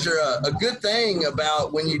a pleasure. A good thing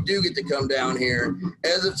about when you do get to come down here,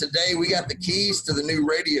 as of today, we got the keys to the new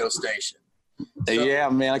radio station. So, yeah,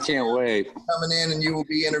 man, I can't wait. Coming in and you will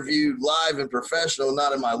be interviewed live and professional,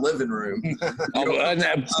 not in my living room. I'm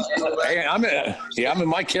in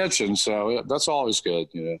my kitchen, so that's always good,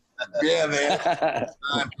 you know. Yeah, man.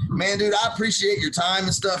 Man, dude, I appreciate your time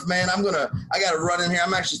and stuff, man. I got to run in here.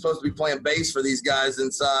 I'm actually supposed to be playing bass for these guys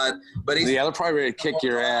inside, but they'll probably ready to kick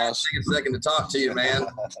your ass. Take a second to talk to you, man.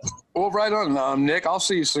 Well, right on, Nick. I'll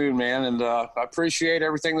see you soon, man, and I appreciate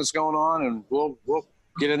everything that's going on, and we'll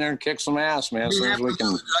get in there and kick some ass, man, as soon as we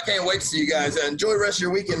can. I can't wait to see you guys. Enjoy the rest of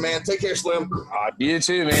your weekend, man. Take care, Slim. You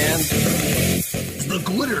too, man. The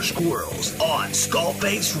Glitter Squirrels on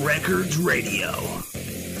Skullface Records Radio.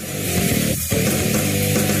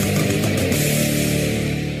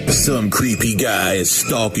 Some creepy guy is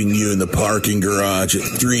stalking you in the parking garage at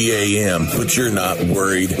 3 a.m., but you're not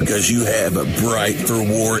worried because you have a Bright for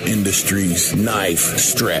War Industries knife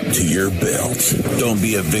strapped to your belt. Don't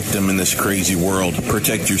be a victim in this crazy world.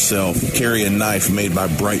 Protect yourself. Carry a knife made by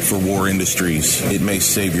Bright for War Industries. It may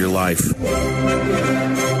save your life.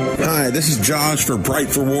 Hi, this is Josh for Bright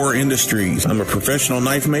for War Industries. I'm a professional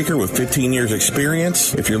knife maker with 15 years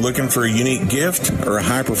experience. If you're looking for a unique gift or a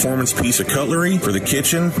high-performance piece of cutlery for the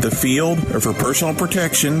kitchen, the field, or for personal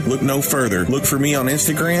protection, look no further. Look for me on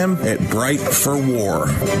Instagram at Bright for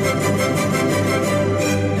War.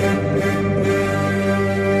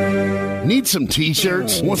 Need some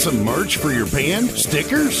t-shirts? Want some merch for your band?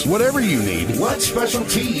 Stickers? Whatever you need, Let Special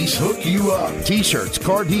Tees hook you up. T-shirts,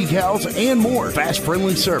 car decals, and more. Fast,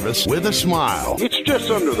 friendly service with a smile. It's just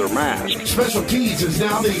under their mask. Special Tees is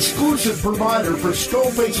now the exclusive provider for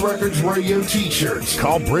Skullface Records radio t-shirts.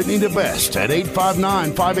 Call Brittany DeBest at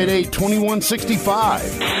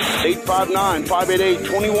 859-588-2165.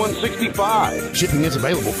 859-588-2165. Shipping is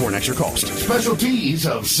available for an extra cost. Special Tees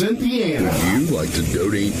of Cynthiana. Would you like to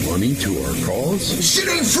donate money to our cause? Shit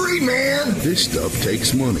ain't free, man. This stuff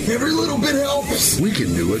takes money. Every little bit helps. We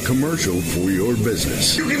can do a commercial for your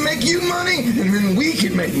business. You can make you money, and then we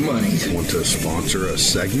can make money. Want to sponsor a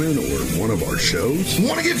segment or one of our shows?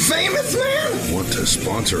 Want to get famous, man? Want to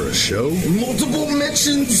sponsor a show? Multiple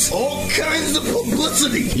mentions, all kinds of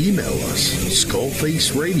publicity. Email us,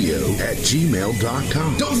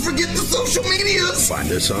 skullfaceradio@gmail.com. Don't forget the social medias.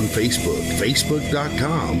 Find us on Facebook,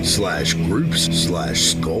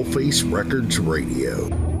 facebook.com/groups/Skullface Records Radio.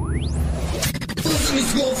 Listen to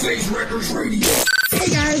Skullface Records Radio. Hey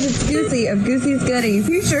guys, it's Goosey of Goosey's Goodies.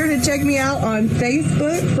 Be sure to check me out on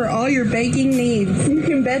Facebook for all your baking needs. You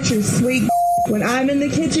can bet your sweet when I'm in the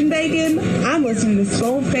kitchen baking, I'm listening to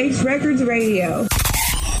Skullface Records Radio.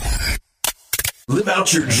 Live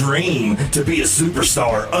out your dream to be a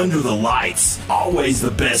superstar under the lights. Always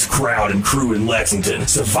the best crowd and crew in Lexington.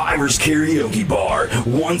 Survivors Karaoke Bar,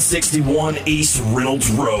 161 East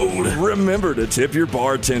Reynolds Road. Remember to tip your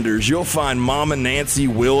bartenders. You'll find Mama Nancy,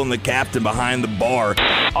 Will, and the captain behind the bar,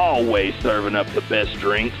 always serving up the best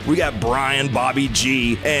drinks. We got Brian, Bobby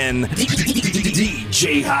G, and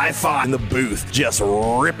DJ Hi-Fi in the booth, just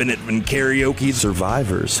ripping it in karaoke.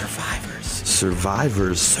 Survivors.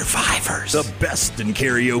 The best in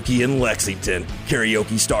karaoke in Lexington.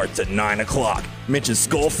 Karaoke starts at 9 o'clock. Mention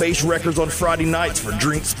Skullface Records on Friday nights for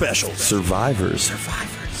drink specials. Survivors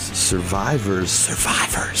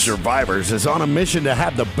is on a mission to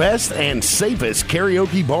have the best and safest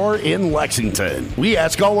karaoke bar in Lexington. We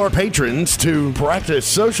ask all our patrons to practice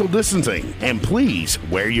social distancing and please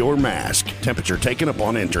wear your mask. Temperature taken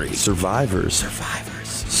upon entry. Survivors.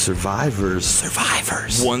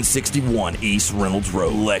 161 East Reynolds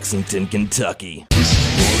Road, Lexington, Kentucky.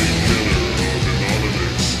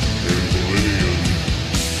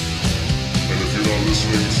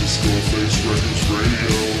 Listening to Skullface Records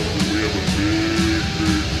Radio, we have a big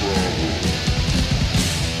problem.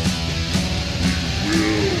 We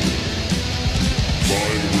will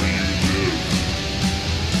find where you live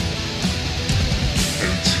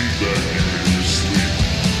and teabag you in your sleep.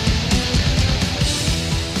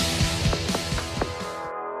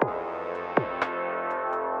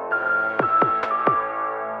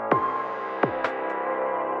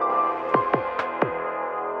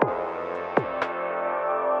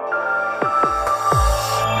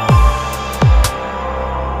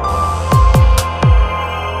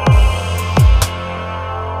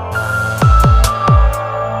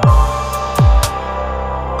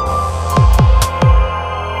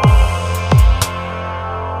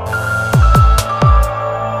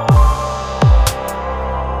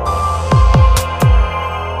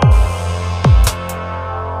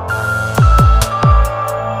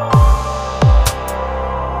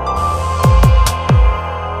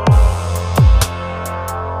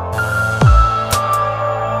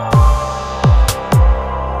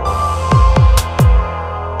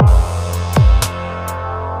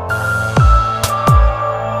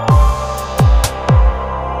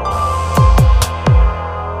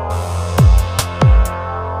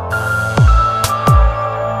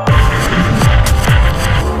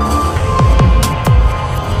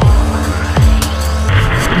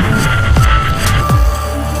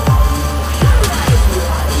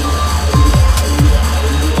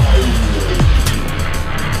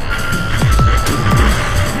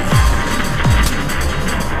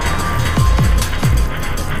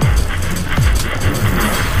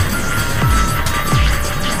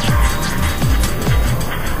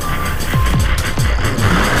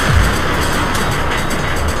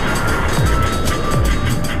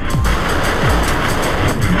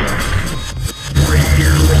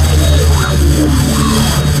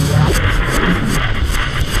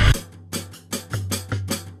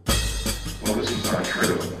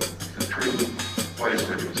 true. The true place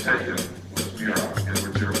where he was taken was Muroc,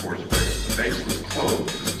 Edwards Air Force Base. The base was closed.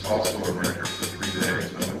 This is also a record for 3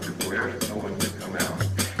 days. No one could go in, no one could come out.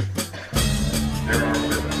 There are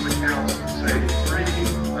witness accounts that say 3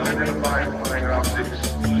 unidentified flying objects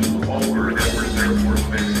flew over Edwards Air Force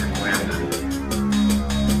Base and landed.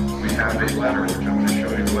 We have a letter, which I'm going to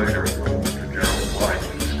show you later, from Mr. Gerald White,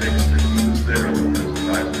 who states that he was there when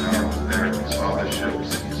President Eisenhower was there and he saw the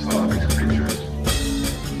ships, he saw these creatures.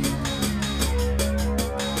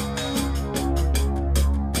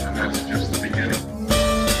 And that's just the beginning.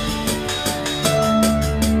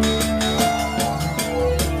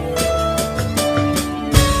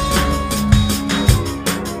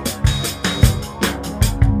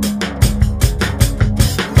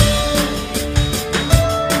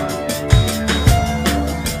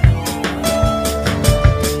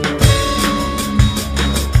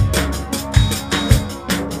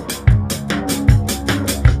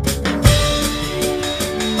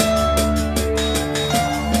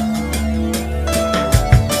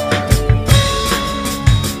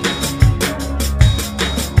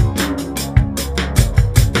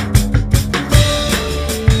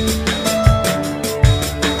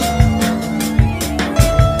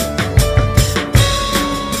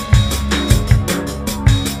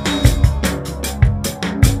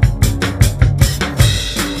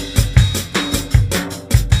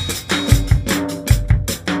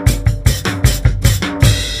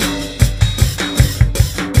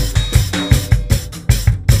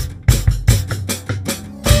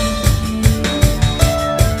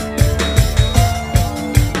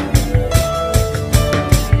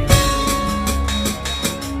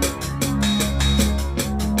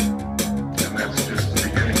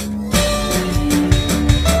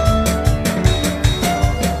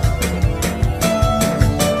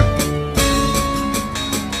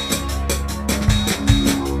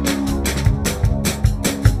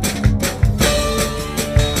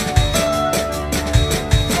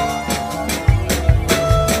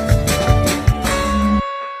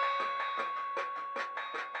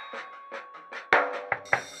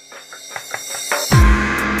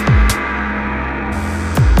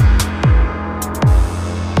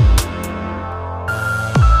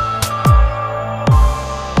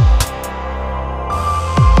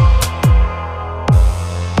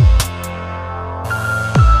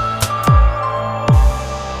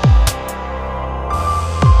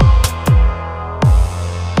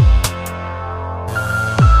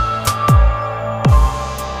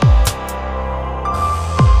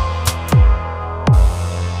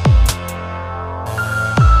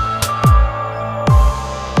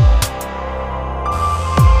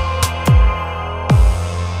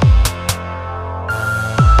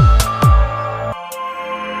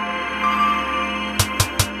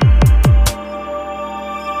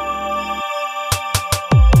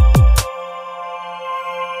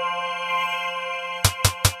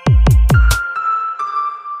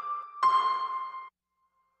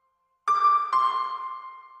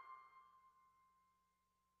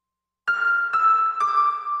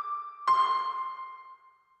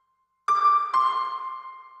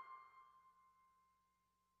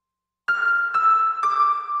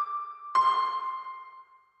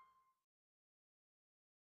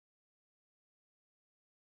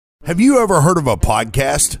 Have you ever heard of a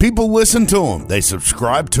podcast? People listen to them. They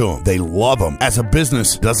subscribe to them. They love them. As a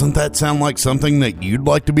business, doesn't that sound like something that you'd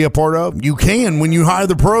like to be a part of? You can when you hire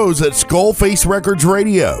the pros at Skullface Records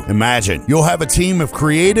Radio. Imagine, you'll have a team of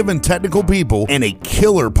creative and technical people and a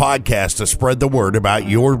killer podcast to spread the word about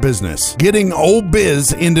your business. Getting old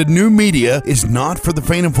biz into new media is not for the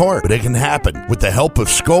faint of heart, but it can happen with the help of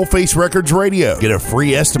Skullface Records Radio. Get a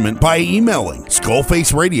free estimate by emailing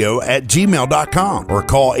skullfaceradio@gmail.com or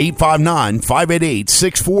call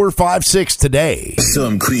 859-588-6456 today.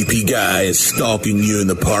 Some creepy guy is stalking you in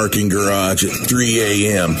the parking garage at 3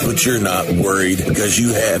 a.m., but you're not worried because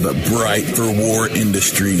you have a Bright for War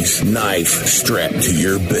Industries knife strapped to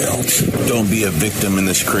your belt. Don't be a victim in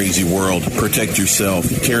this crazy world. Protect yourself.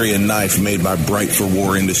 Carry a knife made by Bright for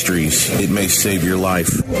War Industries. It may save your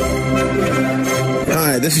life.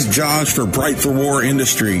 Hi, this is Josh for Bright for War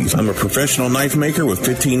Industries. I'm a professional knife maker with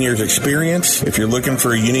 15 years experience. If you're looking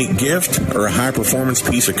for a unique gift or a high-performance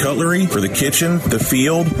piece of cutlery for the kitchen, the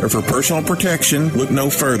field, or for personal protection, look no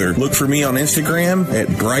further. Look for me on Instagram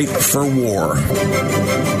at Bright for War.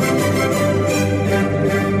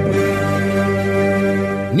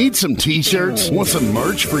 Need some t-shirts? Want some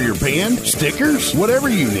merch for your band? Stickers? Whatever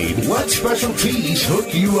you need, let Special Tees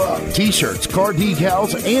hook you up. T-shirts, car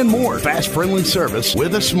decals, and more. Fast, friendly service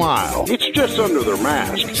with a smile. It's just under their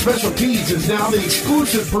mask. Special Tees is now the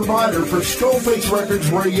exclusive provider for Skullface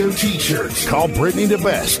Records radio t-shirts. Call Brittany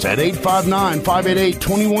DeBest at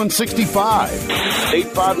 859-588-2165.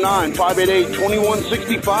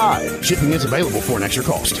 859-588-2165. Shipping is available for an extra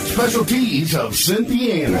cost. Special Tees of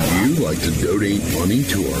Cynthiana. You like to donate money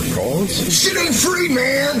to our cause? Shit ain't free,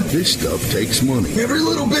 man. This stuff takes money. Every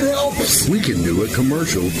little bit helps. We can do a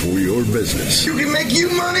commercial for your business. You can make you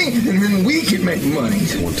money, and then we can make money.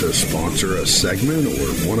 Want to sponsor a segment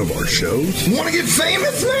or one of our shows? Want to get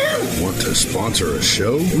famous, man? Want to sponsor a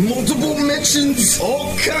show? Multiple mentions,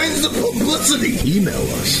 all kinds of publicity. Email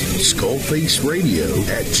us,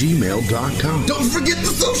 skullfaceradio@gmail.com. Don't forget the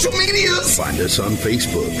social medias. Find us on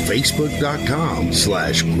Facebook,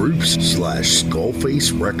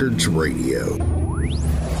 facebook.com/groups/Skullface Records Radio.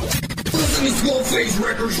 Listen to Skullface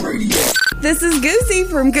Records Radio. This is Goosey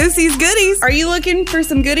from Goosey's Goodies. Are you looking for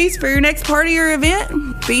some goodies for your next party or event?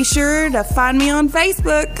 Be sure to find me on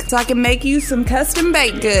Facebook so I can make you some custom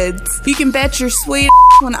baked goods. You can bet your sweet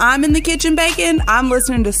when I'm in the kitchen baking, I'm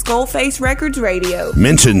listening to Skullface Records Radio.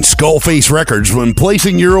 Mention Skullface Records when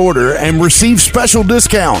placing your order and receive special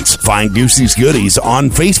discounts. Find Goosey's Goodies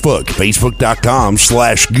on Facebook,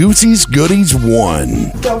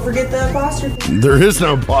 facebook.com/Goosey'sGoodies1. Don't forget the apostrophe. There is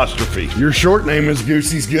no apostrophe. Your short name is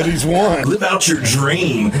Goosey's Goodies 1. Live out your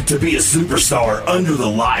dream to be a superstar under the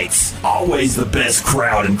lights. Always the best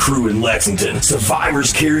crowd and crew in Lexington.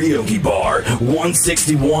 Survivors Karaoke Bar,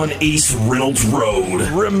 161 East Reynolds Road.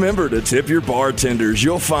 Remember to tip your bartenders.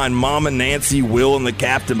 You'll find Mama Nancy, Will, and the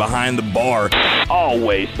captain behind the bar,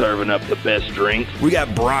 always serving up the best drinks. We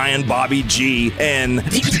got Brian, Bobby G, and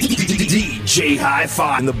DJ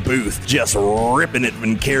Hi-Fi in the booth, just ripping it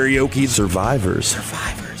in karaoke. Survivors.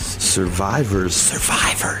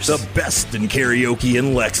 The best in karaoke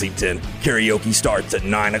in Lexington. Karaoke starts at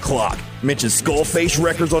 9 o'clock. Mention Skullface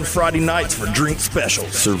Records on Friday nights for drink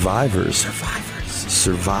specials. Survivors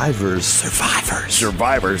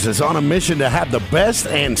is on a mission to have the best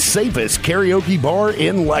and safest karaoke bar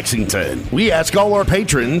in Lexington. We ask all our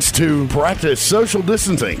patrons to practice social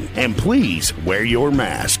distancing and please wear your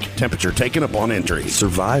mask. Temperature taken upon entry.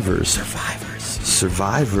 Survivors.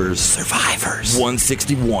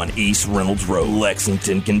 161 East Reynolds Road,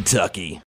 Lexington, Kentucky.